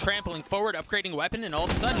 trampling forward, upgrading weapon, and all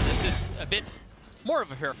of a sudden this is a bit more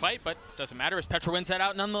of a fair fight, but doesn't matter as Petra wins that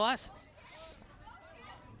out nonetheless.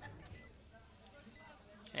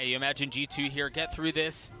 Hey, you imagine G2 here get through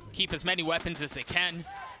this, keep as many weapons as they can,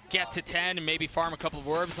 get to 10, and maybe farm a couple of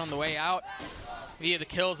orbs on the way out via the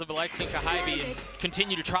kills of Alexi and Kahibi, and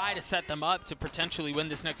continue to try to set them up to potentially win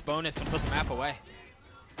this next bonus and put the map away.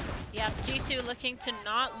 Yeah, G2 looking to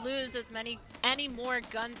not lose any more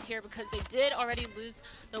guns here because they did already lose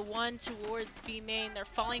the one towards B main. They're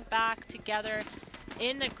falling back together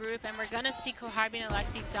in the group, and we're gonna see Kohibi and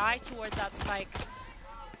Alexi die towards that spike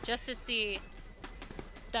just to see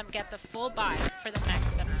them get the full buy for the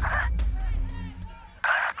next spinner.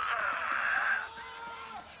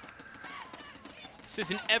 This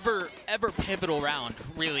is an ever pivotal round,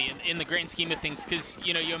 really, in the grand scheme of things, because,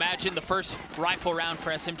 you know, you imagine the first rifle round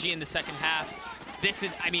for SMG in the second half. This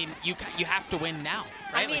is, I mean, you have to win now,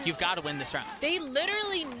 right? I mean, like, you've got to win this round. They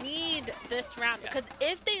literally need this round, because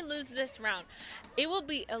if they lose this round, it will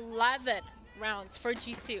be 11 rounds for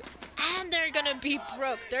G2, and they're gonna be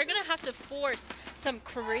broke. They're gonna have to force some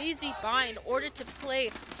crazy buy in order to play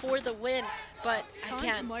for the win. But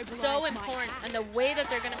again, so important, and the way that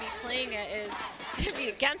they're gonna be playing it is gonna be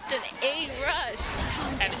against an A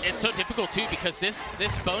rush. And it's so difficult too, because this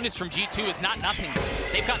bonus from G2 is not nothing.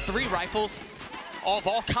 They've got 3 rifles of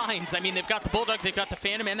all kinds. I mean, they've got the Bulldog, they've got the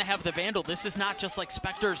Phantom, and they have the Vandal. This is not just like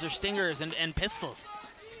Spectres or Stingers and pistols.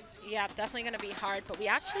 Yeah, definitely going to be hard, but we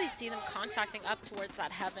actually see them contacting up towards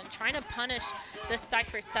that Heaven, trying to punish the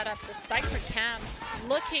Cypher setup, the Cypher cam,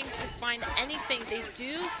 looking to find anything. They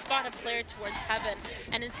do spot a player towards Heaven,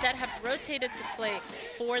 and instead have rotated to play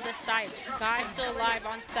for the site. Sky still alive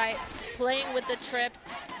on site, playing with the trips.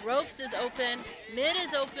 Ropes is open, mid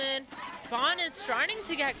is open, Spawn is starting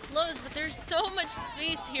to get close, but there's so much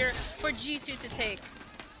space here for G2 to take.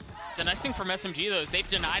 The nice thing from SMG, though, is they've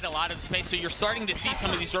denied a lot of the space, so you're starting to see some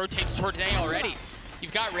of these rotates toward A already.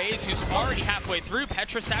 You've got Raze, who's already halfway through.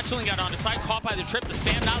 Petra satcheling out on the side, caught by the trip. The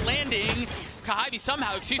spam not landing. Kahibi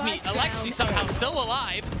somehow, Alexi somehow still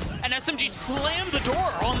alive. And SMG slammed the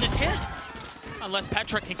door on this hit. Unless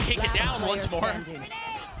Petra can kick it down once more.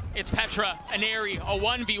 It's Petra, Aneri, a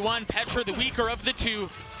 1v1. Petra, the weaker of the two.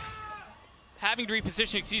 Having to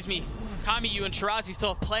reposition, Kamiyu and Shirazi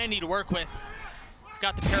still have plenty to work with.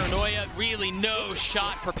 Got the paranoia, really no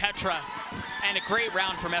shot for Petra. And a great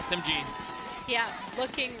round from SMG. Yeah,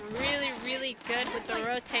 looking really, really good with the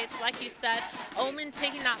rotates. Like you said, Omen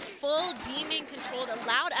taking that full beaming control,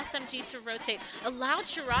 allowed SMG to rotate, allowed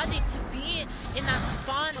Shirazi to be in that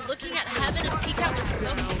spawn, looking at heaven and peek out the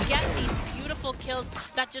smoke to get these beautiful kills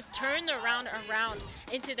that just turn the round around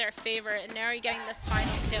into their favor. And Neri getting this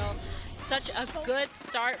final kill. Such a good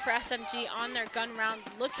start for SMG on their gun round,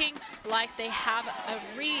 looking like they have a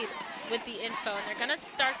read with the info, and they're gonna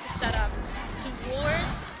start to set up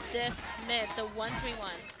towards this mid, the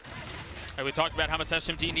 1-3-1. And we talked about how much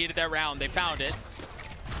SMG needed that round. They found it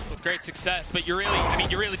with great success, but you're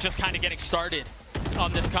really just kind of getting started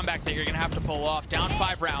on this comeback that you're gonna have to pull off. Down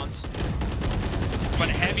 5 rounds, but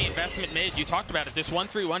a heavy investment mid. You talked about it. This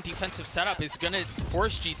 1-3-1 defensive setup is gonna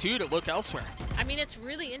force G2 to look elsewhere. I mean, it's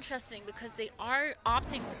really interesting because they are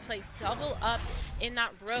opting to play double up in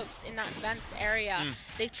that ropes, in that vents area.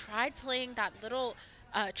 They tried playing that little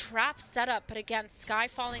trap setup, but again, Sky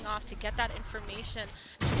falling off to get that information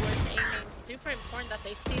towards A main. Super important that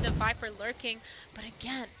they see the Viper lurking, but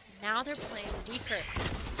again, now they're playing weaker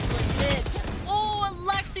towards mid. Oh,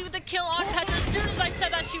 Alexi with the kill on Petra. As soon as I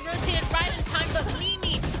said that, she rotated right in time, but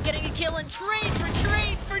Mimi getting a kill and trade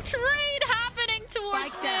happening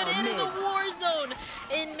towards mid. It is a war zone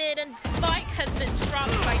in mid, and Spike has been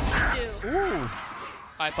dropped by G2. Ooh.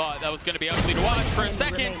 I thought that was going to be ugly to watch for a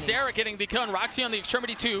second. Sarah getting the kill, and Roxy on the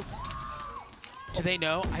extremity too. Do they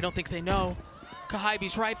know? I don't think they know.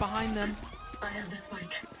 Kahibi's right behind them. I have the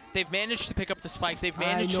spike. They've managed to pick up the spike. They've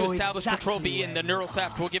managed to establish Control B, and the neural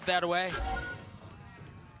theft will give that away.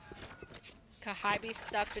 Kahibi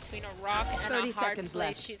stuck between a rock and a hard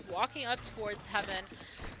place. She's walking up towards heaven.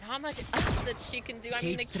 Not much else that she can do. I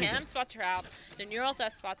mean, the cam spots her out. The neural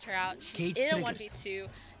theft spots her out. She's in a 1v2.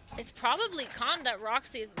 It's probably calm that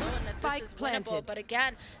Roxy is knowing that this is winnable. But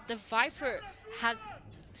again, the Viper has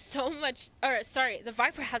so much, or sorry, the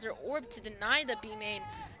Viper has her orb to deny the B main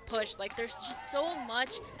push. Like, there's just so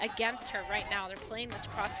much against her right now. They're playing this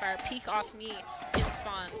crossfire, peek off me in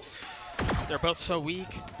spawn. They're both so weak.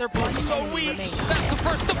 They're both so weak. That's the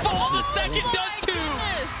first to fall. The second does too.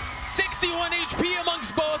 61 HP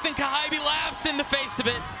amongst both, and Kahibi laughs in the face of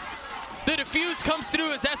it. The defuse comes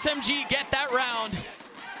through as SMG get that round.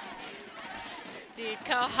 Dude,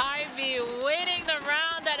 Kahibi winning the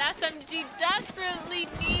round that SMG desperately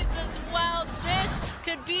needs as well. This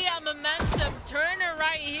could be a momentum turner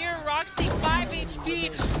right here. Roxy 5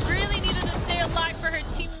 HP, really needed to stay alive for her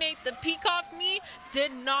teammate. The peek off me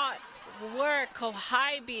did not work.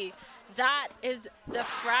 Kahibi, that is the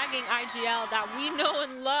fragging IGL that we know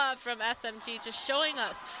and love from SMG, just showing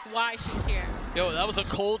us why she's here. Yo, that was a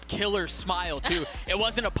cold killer smile too. It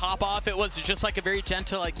wasn't a pop off, it was just like a very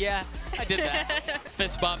gentle, like, yeah, I did that.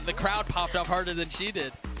 Fist bump. The crowd popped off harder than she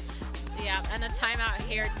did. Yeah, and a timeout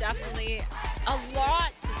here, definitely a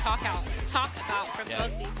lot to talk about from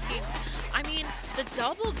both these teams. I mean, the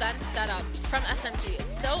double vent setup from SMG is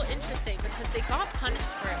so interesting because they got punished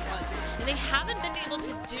for it once, and they haven't been able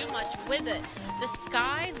to do much with it. The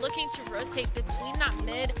Sky looking to rotate between that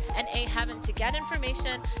mid and A heaven to get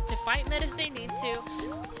information, to fight mid if they need to.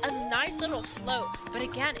 A nice little float, but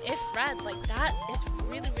again, if red, like that is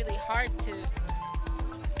really, really hard to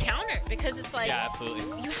counter, because it's like,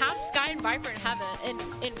 you have Sky and Viper in heaven,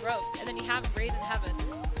 in ropes, and then you have Raze in heaven.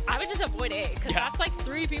 I would just avoid A, because that's like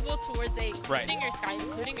 3 people towards A, including your Sky,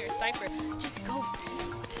 including your Cypher. Just go.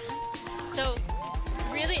 So,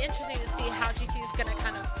 really interesting to see how GT is going to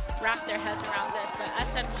kind of wrap their heads around this, but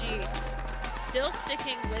SMG still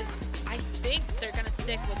sticking with, I think they're going to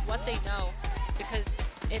stick with what they know, because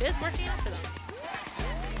it is working out for them.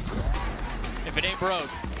 If it ain't broke.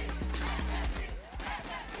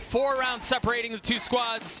 4 rounds separating the 2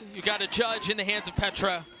 squads. You got a judge in the hands of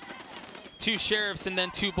Petra, 2 sheriffs, and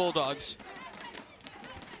then 2 bulldogs.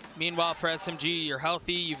 Meanwhile, for SMG, you're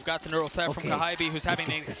healthy. You've got the neural theft from Kahibi, who's having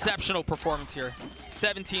an exceptional performance here.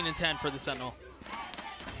 17 and 10 for the Sentinel.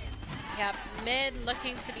 Yep, mid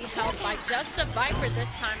looking to be held by just a Viper this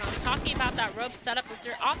time. I was talking about that rope setup that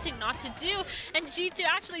they're opting not to do, and G2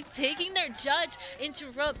 actually taking their judge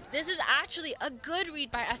into ropes. This is actually a good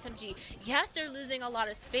read by SMG. Yes, they're losing a lot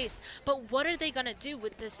of space, but what are they gonna do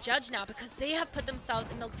with this judge now? Because they have put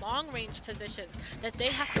themselves in the long range positions that they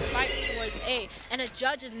have to fight towards A, and a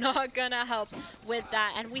judge is not gonna help with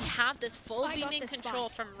that. And we have this full beaming control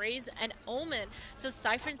from Raze and Omen, so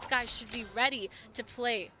Cypher and Sky should be ready to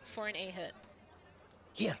play for an A hit.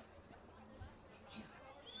 Here.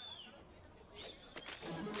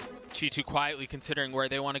 G2 quietly considering where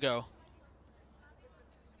they want to go.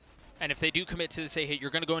 And if they do commit to this A hit, you're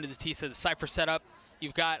going to go into this T, so the Cypher setup.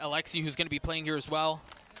 You've got Alexi, who's going to be playing here as well.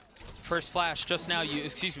 First flash just now used,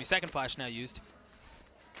 excuse me, second flash now used.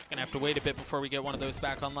 Going to have to wait a bit before we get one of those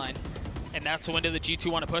back online. And that's the window that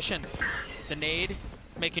G2 want to push in. The nade,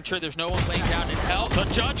 making sure there's no one playing down in hell. The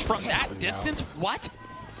judge from that distance? What?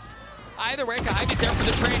 Either way, Kahibi's there for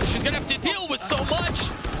the trade. She's going to have to deal with so much.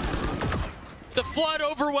 The flood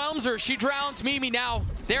overwhelms her. She drowns Mimi now.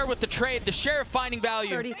 There with the trade. The Sheriff finding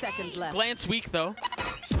value. 30 seconds left. Glance weak, though.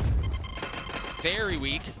 Very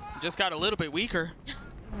weak. Just got a little bit weaker.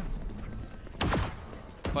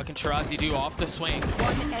 What can Shirazi do off the swing?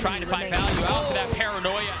 Trying to find value out for that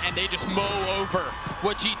paranoia, and they just mow over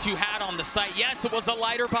what G2 had on the site. Yes, it was a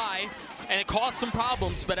lighter buy, and it caused some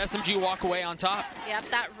problems, but SMG walk away on top. Yep,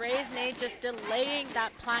 that Raze nade just delaying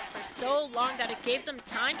that plant for so long that it gave them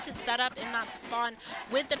time to set up in that spawn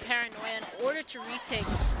with the paranoia in order to retake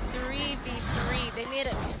 3v3. They made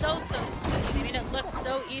it so easy. They made it look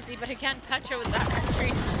so easy, but again, Petra with that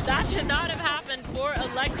entry, that should not have happened for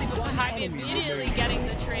Alexi, but Kahibi immediately getting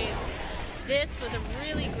the trade. This was a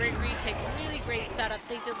really great retake, really great setup.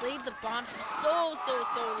 They delayed the bombs for so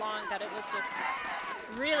long that it was just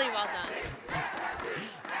really well done.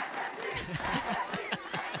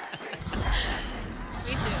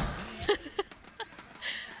 Me too.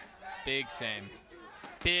 Big same.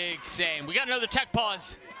 Big same. We got another tech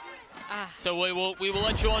pause. So we will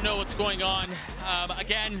let you all know what's going on.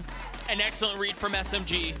 Again, an excellent read from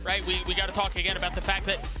SMG, right? We got to talk again about the fact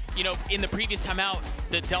that, you know, in the previous timeout,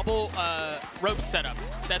 the double rope setup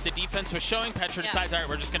that the defense was showing, Petra decides, all right,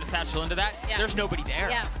 we're just going to satchel into that. Yeah. There's nobody there.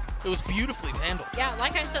 Yeah. It was beautifully handled. Yeah,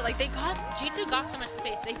 like I said, like G2 got so much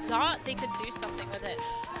space. They thought they could do something with it.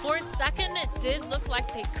 For a second, it did look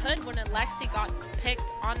like they could when Alexi got picked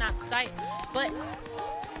on that site. But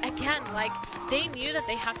again, like, they knew that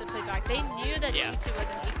they had to play back. They knew that G2 was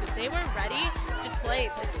an equal. They were ready to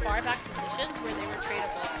play those far back positions where they were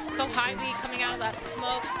tradable. Kohibi coming out of that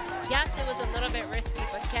smoke. Yes, it was a little bit risky,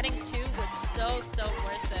 but getting two was so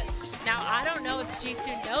worth it. Now, I don't know if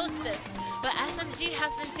G2 knows this, but SMG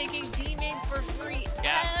has been taking B main for free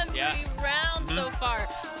every round so far.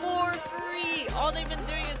 For free. All they've been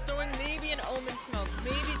doing is throwing maybe an Omen smoke,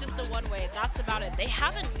 maybe just a one-way. That's about it. They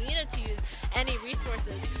haven't needed to use any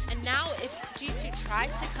resources. And now if G2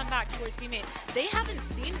 tries to come back towards B main, they haven't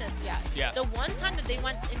seen this yet. Yeah. The one time that they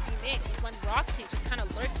went in B main was when Roxy just kind of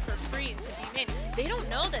lurked for free into B main. They don't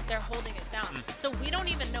know that they're holding it down. So we don't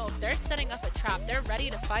even know if they're setting up a trap. They're ready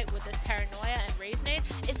to fight with this paranoia and Raze nade.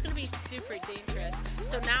 It's going to be super dangerous.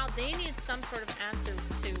 So now they need some sort of answer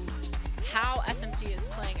to how SMG is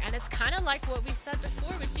playing. And it's kind of like what we said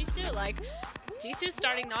before with G2. Like, G2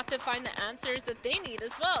 starting not to find the answers that they need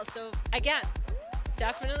as well. So again,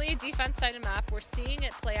 definitely defense side of map. We're seeing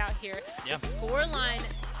it play out here. The score line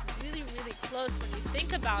is really close when you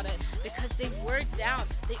think about it, because they were down.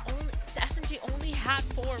 The SMG only had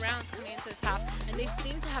 4 rounds coming into this half, and they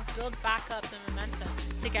seem to have built back up the momentum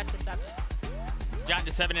to get to 7. Gotten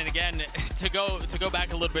to 7, and again, to go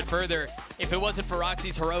back a little bit further, if it wasn't for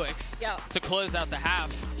Roxy's heroics to close out the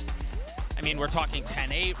half, I mean, we're talking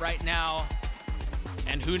 10-8 right now,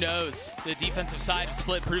 and who knows, the defensive side of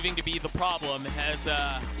Split proving to be the problem as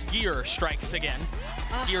Gear strikes again.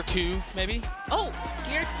 Gear 2, maybe? Oh,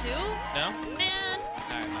 Gear 2? No? Man.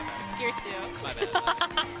 All right, my bad. Gear 2. My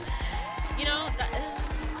bad. You know,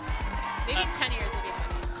 maybe 10 years would be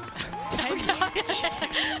funny.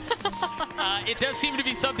 It does seem to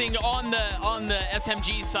be something on the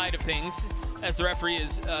SMG side of things, as the referee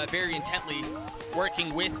is very intently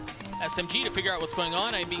working with SMG to figure out what's going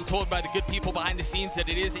on. I'm being told by the good people behind the scenes that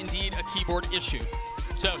it is indeed a keyboard issue.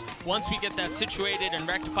 So once we get that situated and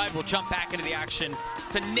rectified, we'll jump back into the action.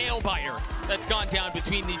 It's a nail-biter that's gone down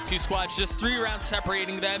between these two squads. Just 3 rounds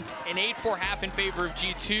separating them, an 8-4 half in favor of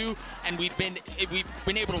G2, and we've been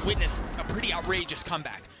able to witness a pretty outrageous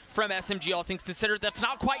comeback from SMG, all things considered. That's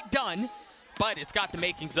not quite done, but it's got the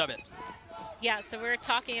makings of it. Yeah, so we were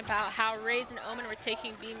talking about how Raze and Omen were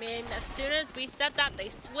taking B main. As soon as we said that, they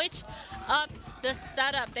switched up the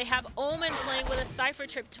setup. They have Omen playing with a Cypher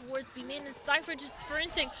trip towards B main, and Cypher just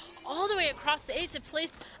sprinting all the way across the A to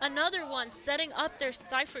place another one, setting up their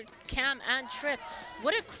Cypher cam and trip.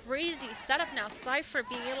 What a crazy setup now. Cypher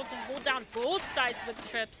being able to hold down both sides with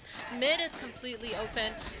trips. Mid is completely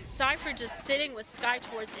open. Cypher just sitting with Sky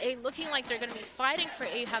towards A, looking like they're going to be fighting for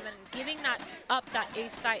A heaven, giving that up that A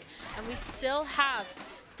site. And we still have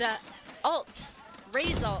the ult,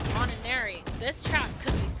 Raze ult on Inari. This trap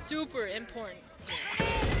could be super important.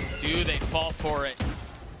 Do they fall for it?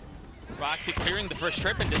 Roxy clearing the first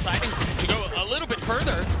trip and deciding to go a little bit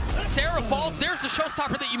further. Sarah falls. There's the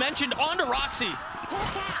showstopper that you mentioned onto Roxy.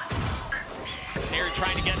 They're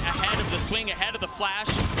trying to get ahead of the swing, ahead of the flash.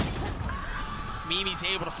 Mimi's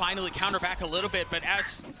able to finally counter back a little bit, but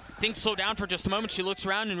as things slow down for just a moment, she looks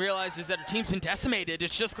around and realizes that her team's been decimated.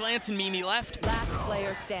 It's just Glance and Mimi left. Last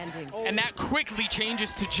player standing. And that quickly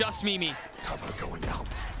changes to just Mimi. Cover going out.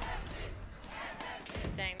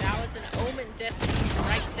 Dang, that was an Omen diff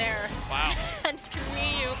right there. Wow. And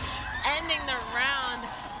Kamiyu ending the round.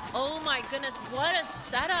 Oh my goodness, what a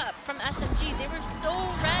setup from SMG. They were so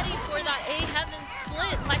ready for that A heaven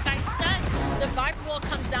split. Like I said, the Viper wall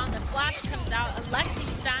comes down, the flash comes out, Alexi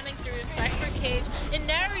spamming through a Cypher cage, and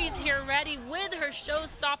Neri's here ready with her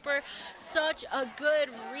showstopper. Such a good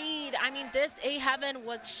read. I mean, this A heaven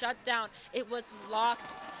was shut down. It was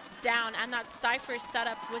locked down, and that Cypher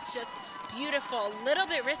setup was just beautiful. A little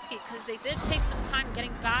bit risky because they did take some time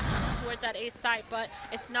getting back towards that A site, but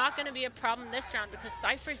it's not going to be a problem this round because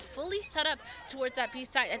Cypher is fully set up towards that B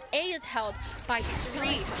site, and A is held by 3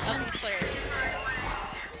 of these players.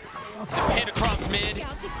 Hit across mid.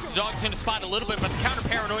 The Dog's going to spot a little bit, but the counter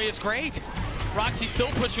paranoia is great. Roxy still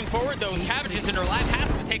pushing forward though. Cabbages in her lap,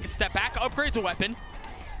 has to take a step back, upgrades a weapon.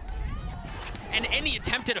 And any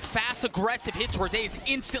attempt at a fast, aggressive hit towards A is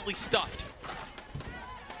instantly stuffed.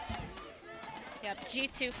 Yep,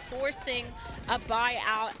 G2 forcing a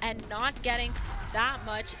buyout and not getting that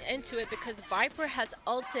much into it because Viper has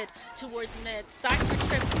ulted towards mid. Cypher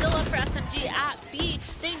trip still up for SMG at B.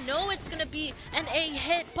 They know it's going to be an A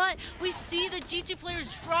hit, but we see the G2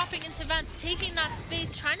 players dropping into vents, taking that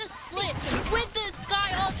space, trying to split with this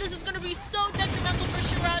Sky ult. This is going to be so detrimental for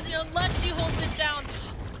Shirazi unless she holds it down.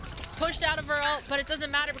 Pushed out of her ult, but it doesn't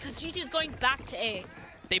matter because G2 is going back to A.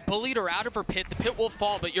 They bullied her out of her pit. The pit will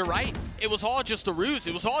fall, but you're right. It was all just a ruse.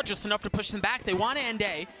 It was all just enough to push them back. They want to end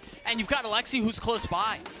A, and you've got Alexi who's close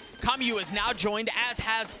by. Kamiyu has now joined, as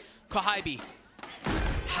has Kohaibi.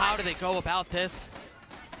 How do they go about this?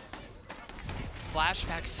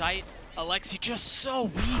 Flashback sight. Alexi just so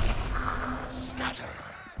weak. Scatter.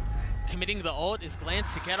 Committing the ult is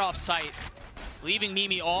Glance to get off site, leaving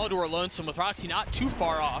Mimi all to her lonesome with Roxy not too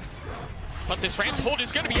far off. But this ramp hold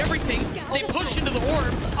is going to be everything. They push into the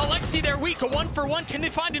orb. Alexi, they're weak. A 1-for-1. Can they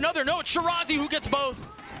find another? No, it's Shirazi who gets both.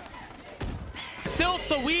 Still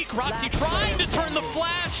so weak. Roxy trying to turn the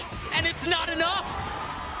flash, and it's not enough.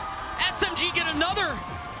 SMG get another.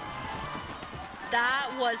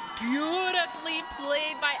 That was beautifully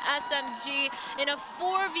played by SMG in a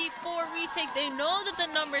 4v4 retake. They know that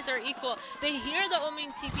the numbers are equal. They hear the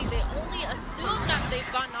Omen TP. They only assume that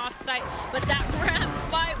they've gotten offsite, but that ramp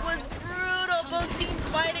fight was brutal. Both teams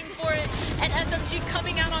fighting for it, and SMG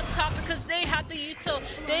coming out on top because they had the util.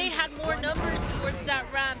 They had more numbers towards that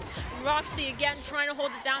ramp. Roxy again trying to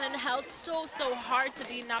hold it down in hell. So hard to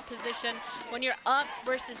be in that position when you're up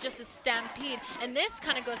versus just a stampede. And this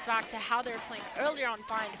kind of goes back to how they were playing earlier on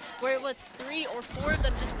Bind, where it was 3 or 4 of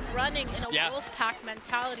them just running in a wolf pack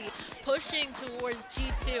mentality, pushing towards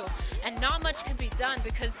G2. And not much could be done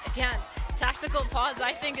because, again, tactical pause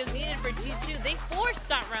I think is needed for G2. They forced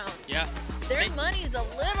that round. Yeah. Their money's a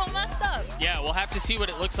little messed up. Yeah, we'll have to see what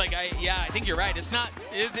it looks like. I think you're right. It's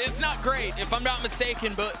not great, if I'm not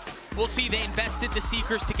mistaken, but we'll see. They invested the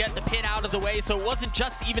Seekers to get the pit out of the way, so it wasn't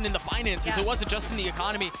just even in the finances. It wasn't just in the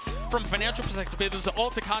economy. From a financial perspective, it was the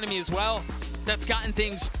ult economy as well that's gotten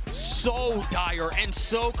things so dire and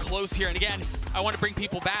so close here. And again, I want to bring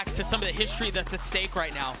people back to some of the history that's at stake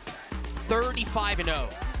right now.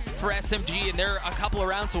 35-0. For SMG, and they're a couple of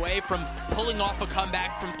rounds away from pulling off a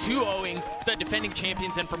comeback, from 2-0ing the defending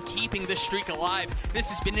champions, and from keeping this streak alive.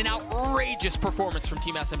 This has been an outrageous performance from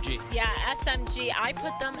Team SMG. Yeah, SMG, I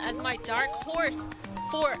put them as my dark horse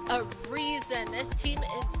for a reason. This team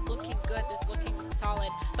is looking good, is looking solid,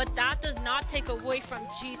 but that does not take away from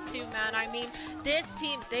G2, man. I mean, this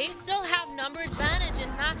team, they still have number advantage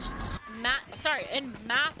in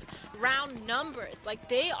map round numbers. Like,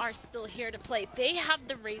 they are still here to play. They have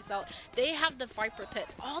the raise out. They have the Viper Pit.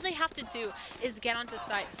 All they have to do is get onto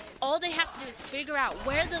site. All they have to do is figure out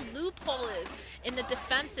where the loophole is in the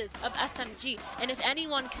defenses of SMG. And if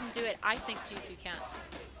anyone can do it, I think G2 can.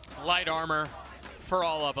 Light armor for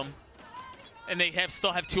all of them. And they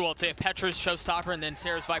still have 2 ults. They have Petra's Showstopper and then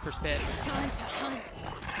Sarah's Viper's Pit.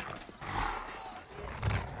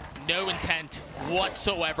 No intent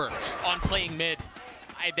whatsoever on playing mid.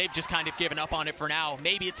 They've just kind of given up on it for now.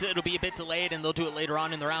 Maybe it'll be a bit delayed and they'll do it later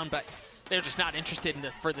on in the round, but they're just not interested in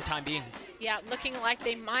for the time being. Yeah, looking like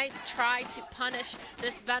they might try to punish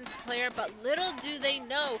this Vents player, but little do they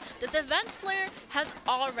know that the Vents player has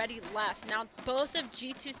already left. Now, both of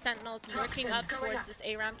G2 Sentinels working up towards this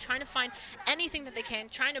A ramp, trying to find anything that they can,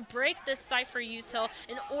 trying to break this Cypher util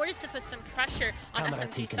in order to put some pressure on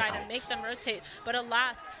SMG's side and make them rotate. But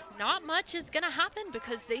alas, not much is going to happen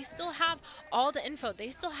because they still have all the info. They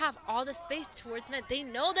still have all the space towards mid. They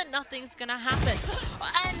know that nothing's going to happen.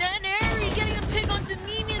 And then Ari getting a pick onto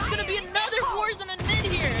Mimi. It's going to be another Warzone on mid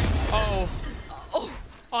here. Oh,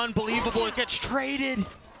 unbelievable. It gets traded.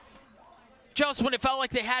 Just when it felt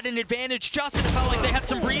like they had an advantage, just when it felt like they had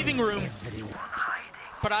some breathing room.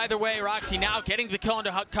 But either way, Roxy now getting the kill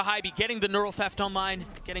onto Kahibi, getting the neural theft online,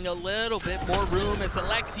 getting a little bit more room as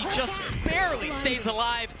Alexi just barely stays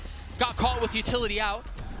alive. Got caught with utility out.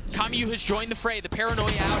 Kamiyu has joined the fray, the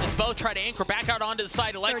paranoia out as both try to anchor back out onto the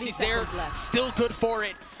side. Alexi's there, still good for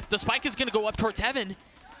it. The spike is gonna go up towards heaven.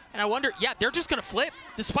 And I wonder, yeah, they're just gonna flip.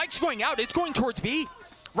 The spike's going out, it's going towards B.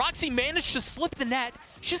 Roxy managed to slip the net.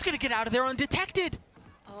 She's gonna get out of there undetected.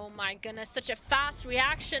 Oh my goodness, such a fast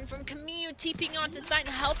reaction from Kamiyu TPing onto site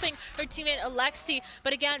and helping her teammate Alexi.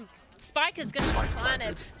 But again, Spike is going to be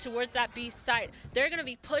planted towards that B site. They're going to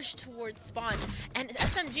be pushed towards spawn. And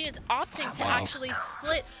SMG is opting to actually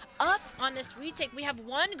split up on this retake. We have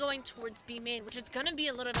one going towards B main, which is going to be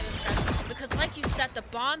a little bit of stress because, like you said, the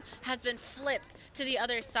bomb has been flipped to the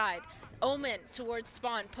other side. Omen towards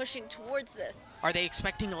spawn, pushing towards this. Are they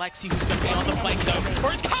expecting Alexi, who's going to be on the flank, though?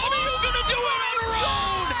 Or is Kamiyu going to do it on her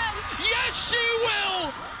own? Yes, she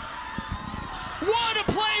will! What a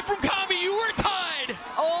play from Kamiyu. We're tied!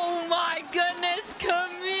 Oh my goodness,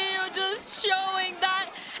 Kamiyu just showing that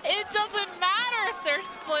it doesn't matter if they're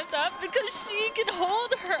split up because she can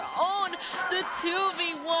hold her own. The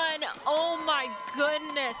 2v1, oh my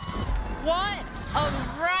goodness. What a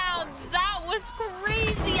round. That was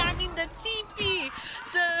crazy. I mean, the TP,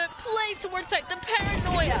 the play towards site, the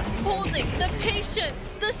paranoia, holding, the patience,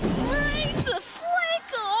 the strength, the flick.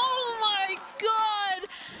 Oh my god.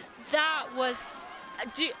 That was...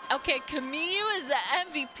 Okay, Kamiyu is the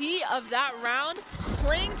MVP of that round,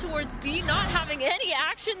 playing towards B, not having any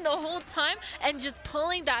action the whole time, and just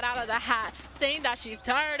pulling that out of the hat, saying that she's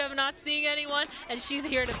tired of not seeing anyone, and she's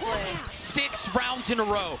here to play. 6 rounds in a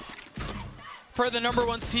row for the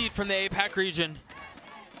 #1 seed from the APAC region.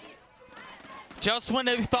 Just when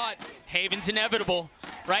they thought Haven's inevitable,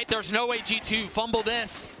 right? There's no way G2 fumble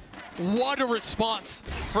this. What a response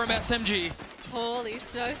from SMG. Holy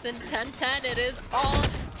smokes, and 10-10, it is all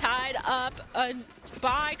tied up. A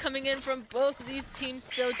buy coming in from both of these teams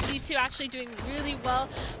still. G2 actually doing really well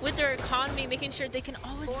with their economy, making sure they can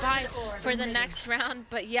always buy for the next round.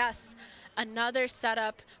 But yes, another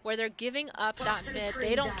setup where they're giving up that mid.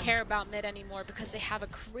 They don't care about mid anymore because they have a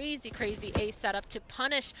crazy, crazy A setup to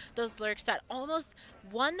punish those lurks that almost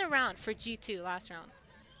won the round for G2 last round.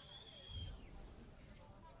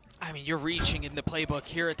 I mean, you're reaching in the playbook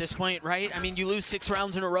here at this point, right? I mean, you lose 6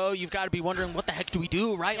 rounds in a row, you've got to be wondering, what the heck do we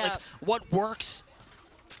do, right? Yep. Like, what works?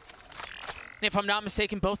 And if I'm not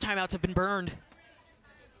mistaken, both timeouts have been burned.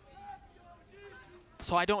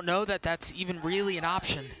 So I don't know that that's even really an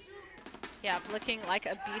option. Yeah, looking like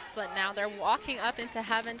a B split now. They're walking up into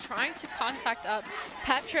heaven, trying to contact up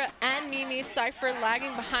Petra and Mimi. Cypher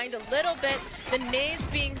lagging behind a little bit. The nades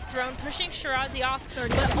being thrown, pushing Shirazi off.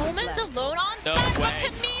 But Omen's alone on side, but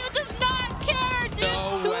Kamiyu does not care, dude.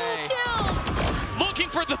 No 2 way. kills. Looking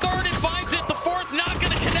for the 3rd and finds it. The 4th not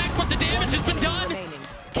going to connect, but the damage has been done.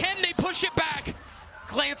 Can they push it back?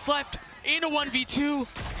 Glance left in a 1v2.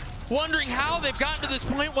 Wondering how they've gotten to this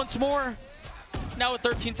point once more. Now with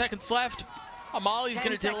 13 seconds left, Amali's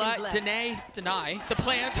going to deny the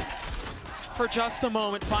plant for just a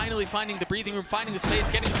moment. Finally finding the breathing room, finding the space,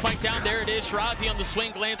 getting spiked down. There it is. Shirazi on the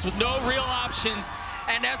swing, Glance with no real options.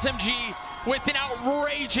 And SMG with an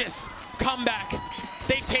outrageous comeback.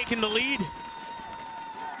 They've taken the lead.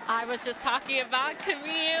 I was just talking about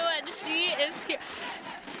Kamiyu, and she is here.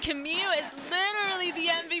 Camille is literally the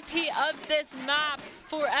MVP of this map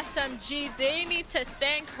for SMG. They need to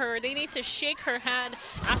thank her. They need to shake her hand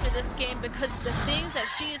after this game, because the things that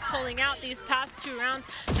she is pulling out these past 2 rounds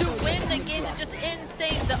to win the game is just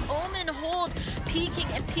insane. The Omen hold, peeking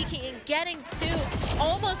and getting 2,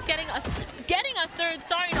 almost getting a third,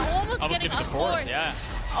 sorry, and almost getting a 4th. Yeah.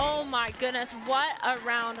 Oh my goodness, what a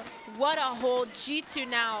round, what a hold. G2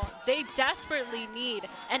 now, they desperately need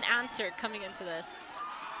an answer coming into this.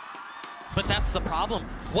 But that's the problem.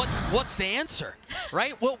 What's the answer,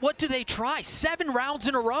 right? What do they try? 7 rounds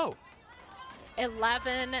in a row.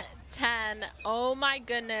 11-10. Oh my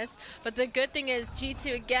goodness. But the good thing is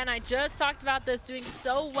G2, again, I just talked about this, doing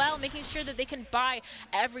so well, making sure that they can buy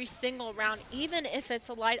every single round. Even if it's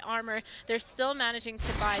a light armor, they're still managing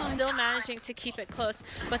to buy, still managing to keep it close.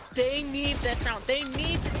 But they need this round. They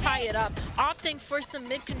need to tie it up, opting for some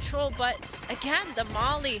mid control. But again, the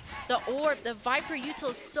Molly, the Orb, the Viper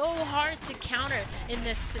util is so hard to counter in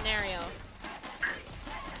this scenario.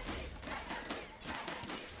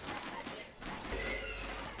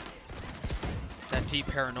 That deep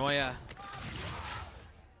paranoia.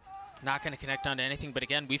 Not going to connect onto anything, but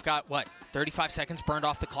again, we've got, what, 35 seconds burned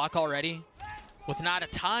off the clock already with not a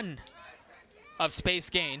ton of space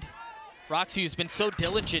gained. Roxy, who's been so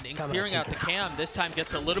diligent in clearing out the cam, this time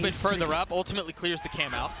gets a little bit further up, ultimately clears the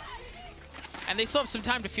cam out. And they still have some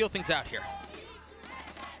time to feel things out here.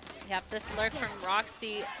 Yep, this lurk from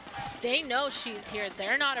Roxy, they know she's here.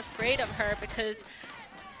 They're not afraid of her because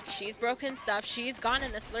she's broken stuff. She's gone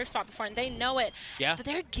in this lurk spot before, and they know it. Yeah. But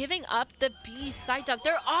they're giving up the B side dog.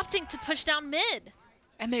 They're opting to push down mid.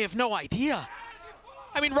 And they have no idea.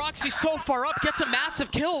 I mean, Roxy's so far up, gets a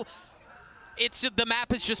massive kill. The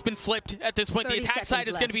map has just been flipped at this point. The attack side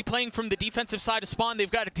is going to be playing from the defensive side of spawn.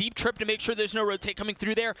 They've got a deep trip to make sure there's no rotate coming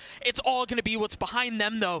through there. It's all going to be what's behind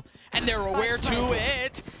them, though, and they're aware to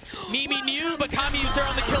it. Mimi knew, but Kamiu's there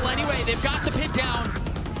on the kill anyway. They've got the pit down.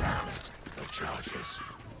 No charges.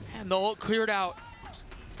 And the ult cleared out.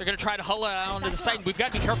 They're going to try to hull it out onto the side. We've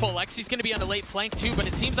got to be careful. Alexi's going to be on the late flank, too, but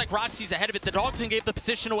it seems like Roxy's ahead of it. The Dogsman gave the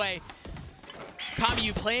position away.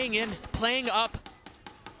 Kamiu playing in, playing up.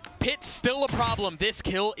 Pit's still a problem. This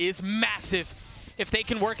kill is massive if they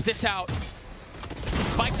can work this out.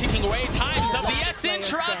 Spike ticking away. Time's up. The S in.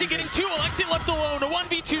 Shirazi getting 2. Alexi left alone. A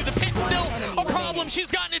 1v2. The Pit's still a problem.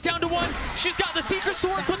 She's gotten it down to 1. She's got the Seekers to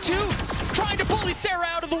work with 2. Trying to bully Sarah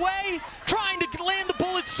out of the way. Trying to land the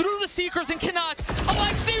bullets through the Seekers and cannot.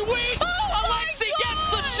 Alexi weak. Alexi gets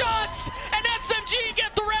the shots. And SMG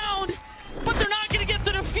get the round. But they're not going to get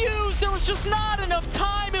the defuse. There was just not enough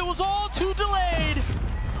time. It was all too delayed.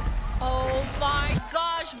 Oh my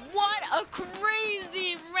gosh, what a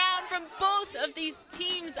crazy round from both of these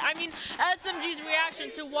teams. I mean, SMG's reaction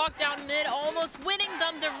to walk down mid, almost winning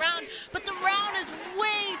them the round, but the round is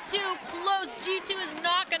way too close. G2 is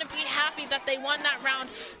not going to be happy that they won that round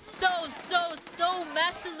so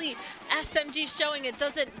messily. SMG showing it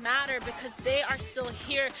doesn't matter because they are still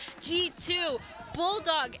here. G2,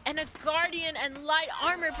 Bulldog and a Guardian and light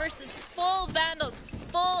armor versus full Vandals,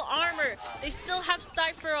 full armor. They still have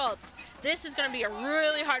Cypher ult. This is going to be a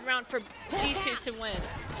really hard round for G2 to win.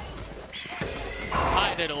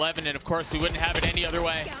 Tied at 11, and of course we wouldn't have it any other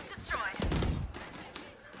way.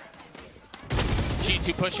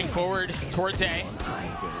 G2 pushing forward towards A.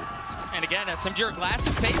 And again, SMG are glad to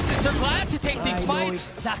face it. They're glad to take these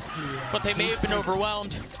fights, but they may have been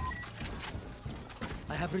overwhelmed.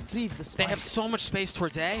 I have retrieved the spike. They have so much space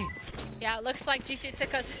towards A. Yeah, it looks like G2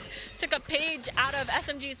 took a page out of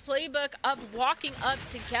SMG's playbook of walking up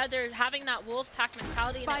together, having that wolf pack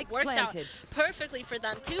mentality, and it worked out perfectly for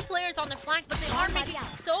them. 2 players on the flank, but they are making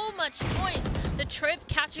so much noise. The trip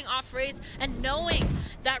catching off Raze and knowing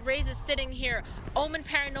that Raze is sitting here. Omen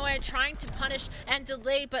paranoia trying to punish and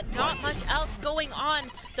delay, but not much else going on.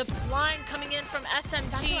 The blind coming in from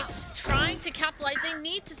SMG, trying to capitalize. They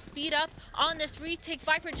need to speed up on this retake.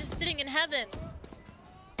 Viper just sitting in heaven.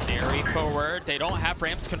 Very forward. They don't have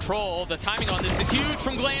ramps control. The timing on this is huge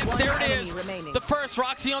from Glance. There it is. The first,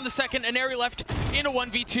 Roxy on the second, and Ari left in a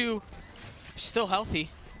 1v2. She's still healthy.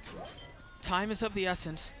 Time is of the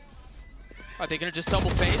essence. Are they going to just double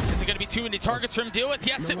face? Is it going to be too many targets for him to deal with?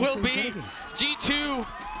 Yes, it will be. G2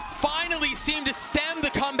 finally seemed to stem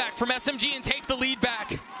the comeback from SMG and take the lead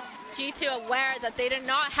back. G2 aware that they did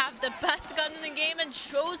not have the best gun in the game and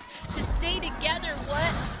chose to stay together.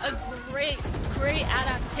 What a great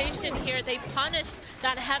adaptation here. They punished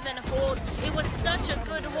that heaven hold. It was such a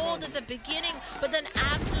good hold at the beginning, but then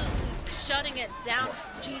absolutely shutting it down.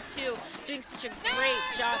 G2 doing such a great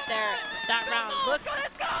job there that round. Looked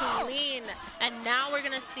clean. And now we're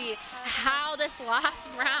going to see how this last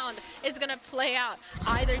round is going to play out.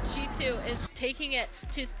 Either G2 is taking it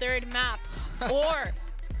to third map or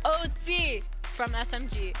OT from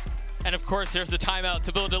SMG. And of course, there's a timeout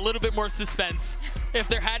to build a little bit more suspense if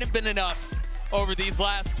there hadn't been enough over these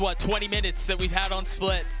last, 20 minutes that we've had on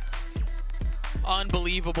Split.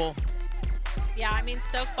 Unbelievable. Yeah, I mean,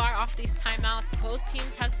 so far off these timeouts, both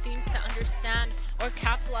teams have seemed to understand or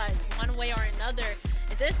capitalize one way or another.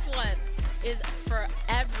 This one is for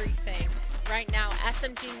everything right now.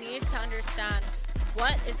 SMG needs to understand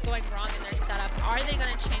what is going wrong in their setup. Are they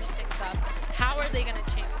going to change things up? How are they going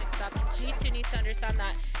to change things up? And G2 needs to understand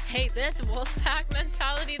that, hey, this Wolfpack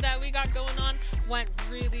mentality that we got going on went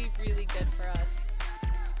really, really good for us.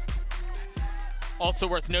 Also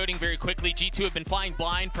worth noting very quickly, G2 have been flying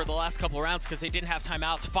blind for the last couple of rounds because they didn't have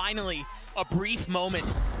timeouts. Finally, a brief moment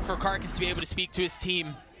for Carcass to be able to speak to his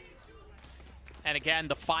team. And again,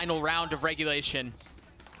 the final round of regulation.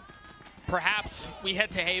 Perhaps we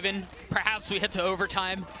head to Haven. Perhaps we head to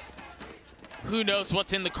overtime. Who knows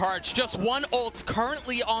what's in the cards. Just one ult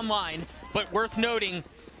currently online, but worth noting,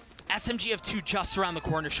 SMG have 2 just around the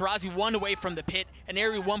corner. Shirazi 1 away from the pit, and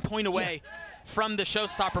Ari 1 point away from the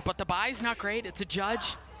showstopper. But the buy's not great. It's a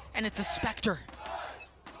Judge, and it's a Spectre.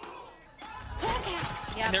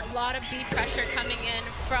 Yeah, a lot of B pressure coming in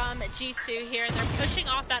from G2 here. They're pushing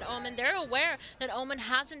off that Omen. They're aware that Omen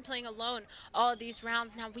has been playing alone all of these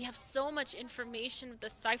rounds. Now, we have so much information with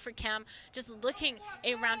the Cypher Cam just looking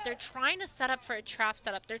around. They're trying to set up for a trap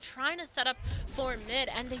setup. They're trying to set up for mid,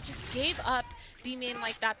 and they just gave up B main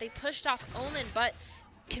like that. They pushed off Omen, but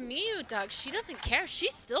Camille, Doug, she doesn't care.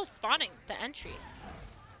 She's still spotting the entry.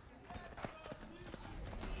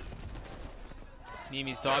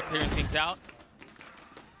 Mimi's dog clearing things out.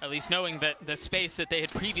 At least knowing that the space that they had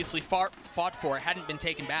previously fought for hadn't been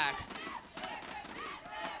taken back.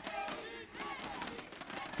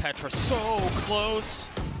 Petra so close,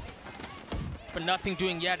 but nothing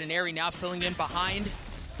doing yet. And Ari now filling in behind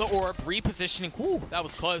the orb, repositioning. Ooh, that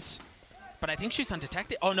was close. But I think she's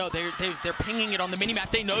undetected. Oh no, they're pinging it on the minimap.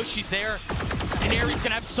 They know she's there. And Ari's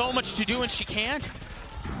gonna have so much to do and she can't.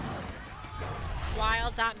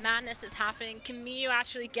 While that madness is happening, Camille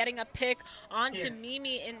actually getting a pick onto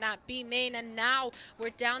Mimi in that B main, and now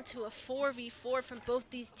we're down to a 4v4 from both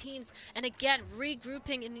these teams. And again,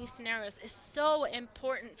 regrouping in these scenarios is so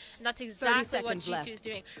important, and that's exactly what G2 is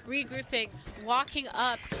doing. Regrouping, walking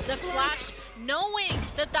up, the flash, knowing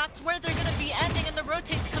that that's where they're going to be ending, and the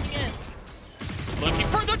rotates coming in. Looking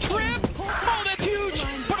for the trip! Oh, that's huge!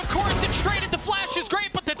 But of course, it's traded. The flash is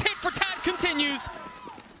great, but the tit for tat continues.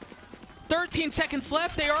 13 seconds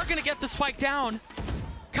left. They are going to get the spike down.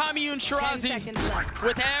 Kamiyu and Shirazi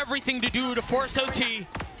with everything to do to force OT.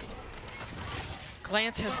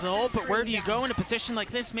 Glance has the ult, but where do you go in a position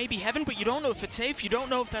like this? Maybe Heaven, but you don't know if it's safe. You don't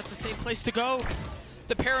know if that's a safe place to go.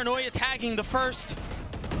 The Paranoia tagging the first.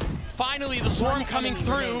 Finally, the swarm coming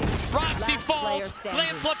through. Roxy falls.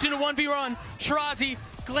 Glance left in a 1v1. Shirazi,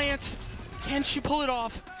 Glance, can she pull it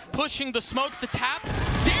off? Pushing the smoke, the tap,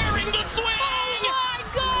 daring the swing! Oh my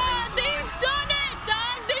god, they've done it,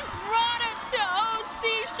 Doug! They brought it to OT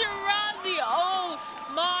Shirazi. Oh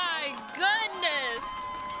my goodness!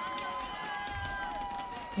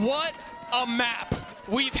 What a map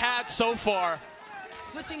we've had so far.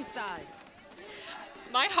 Switching sides.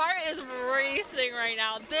 My heart is racing right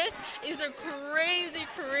now. This is a crazy,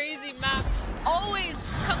 crazy map. Always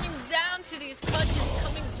coming down to these clutches,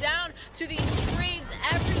 coming down to these trades.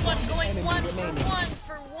 Everyone going one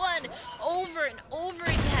for one, over and over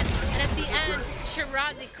again. And at the end,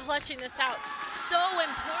 Shirazi clutching this out. So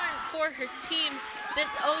important for her team. This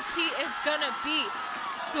OT is gonna be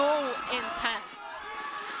so intense.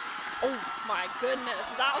 Oh my goodness,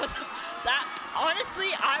 honestly,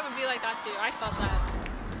 I would be like that too. I felt that.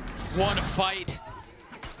 What a fight.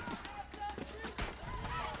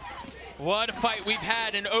 What a fight we've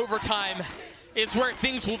had in overtime is where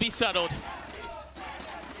things will be settled.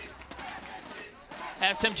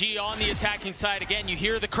 SMG on the attacking side. Again, you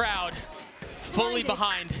hear the crowd fully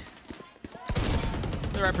behind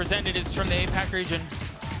the representatives from the APAC region.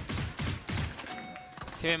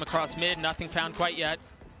 Swim across mid, nothing found quite yet.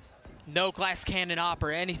 No glass cannon op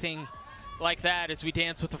or anything like that as we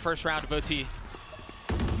dance with the first round of OT.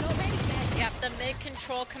 Yep, the mid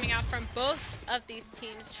control coming out from both of these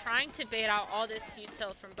teams, trying to bait out all this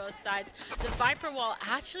util from both sides. The Viper wall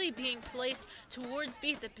actually being placed towards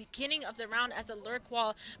B at the beginning of the round as a lurk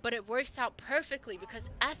wall, but it works out perfectly because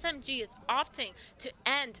SMG is opting to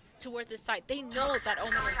end towards this side. They know that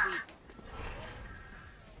Omen is weak.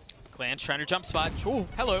 Lance trying to jump spot. Oh,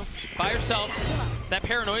 hello. By herself. That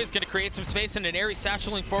paranoia is going to create some space, and an Aerie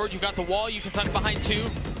satcheling forward. You got the wall. You can tuck behind 2.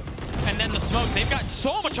 And then the smoke. They've got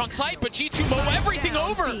so much on site, but G2 mow everything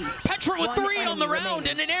over. Petra with 3 on the round,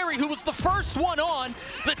 and an Aerie who was the first one on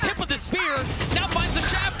the tip of the spear now finds the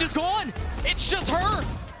shaft is gone. It's just her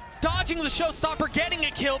dodging the showstopper, getting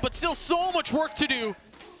a kill, but still so much work to do.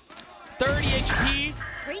 30 HP,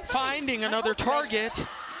 finding another target.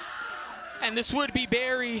 And this would be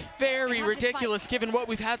very, very ridiculous given what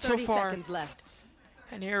we've had so far.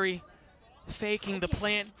 And Aerie faking the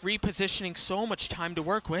plant, repositioning, so much time to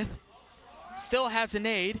work with. Still has a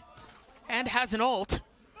nade and has an ult.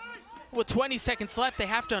 With 20 seconds left, they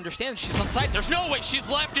have to understand she's on site. There's no way she's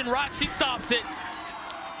left, and Roxy stops it.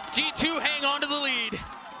 G2 hang on to the lead.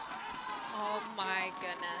 Oh my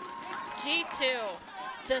goodness. G2,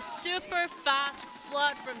 the super fast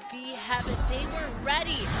flood from B Heaven. They were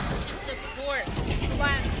ready to support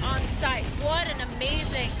Glance on site. What an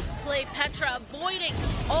amazing play. Petra avoiding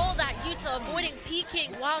all that util, avoiding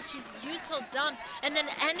peeking while she's util dumped, and then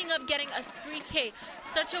ending up getting a 3K.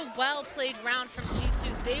 Such a well-played round from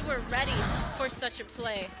G2. They were ready for such a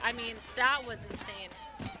play. I mean, that was insane.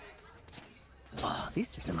 Oh,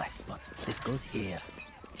 this is a nice spot. This goes here.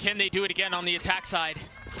 Can they do it again on the attack side?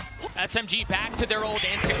 SMG back to their old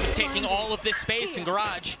antics of taking all of this space in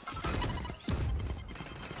garage.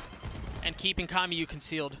 And keeping Kamiyu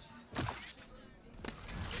concealed.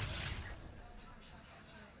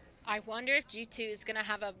 I wonder if G2 is going to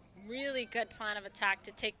have a really good plan of attack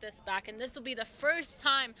to take this back, and this will be the first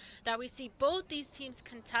time that we see both these teams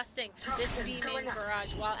contesting this B main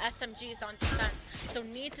garage while SMG is on defense. So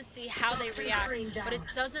need to see how they react, but it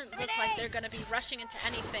doesn't look like they're going to be rushing into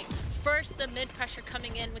anything. First, the mid pressure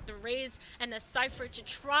coming in with the Raze and the Cypher to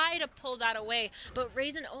try to pull that away, but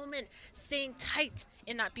Raze and Omen staying tight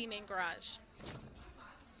in that B main garage.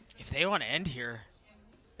 If they want to end here,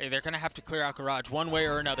 they're going to have to clear out garage one way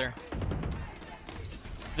or another.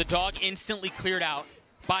 The dog instantly cleared out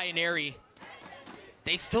by an Aerie.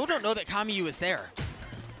 They still don't know that Kamiyu is there.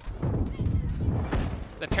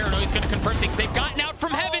 The paranoia is going to confirm things. They've gotten out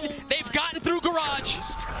from heaven. They've gotten through garage.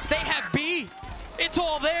 They have B. It's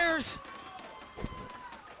all theirs.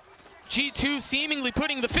 G2 seemingly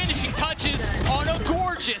putting the finishing touches on a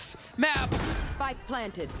gorgeous map. Spike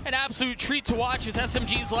planted. An absolute treat to watch as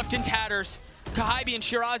SMG's left in tatters. Kahibi and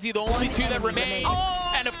Shirazi, the only 2 that remain.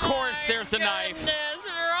 Oh, and of course, there's a knife.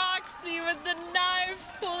 Roxy with the knife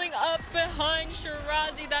pulling up behind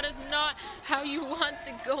Shirazi. That is not how you want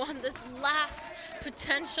to go on this last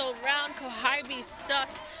potential round. Kahibi stuck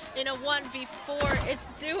in a 1v4.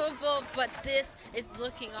 It's doable, but this is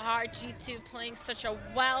looking hard. G2 playing such a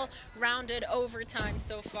well-rounded overtime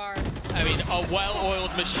so far. I mean, a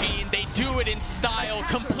well-oiled machine. They do it in style,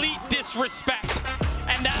 complete disrespect.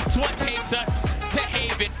 And that's what takes us to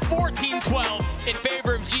Haven. 14-12 in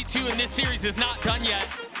favor of G2, and this series is not done yet.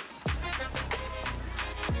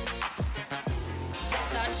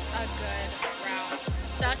 Such a good round.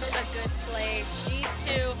 Such a good play.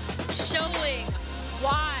 G2 showing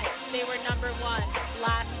why they were #1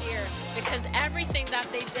 last year, because everything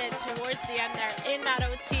that they did towards the end there in that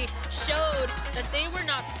OT showed that they were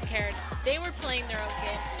not scared. They were playing their own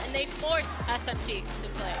game, and they forced SMG to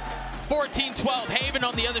play. 14-12, Haven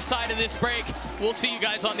on the other side of this break. We'll see you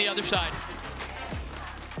guys on the other side.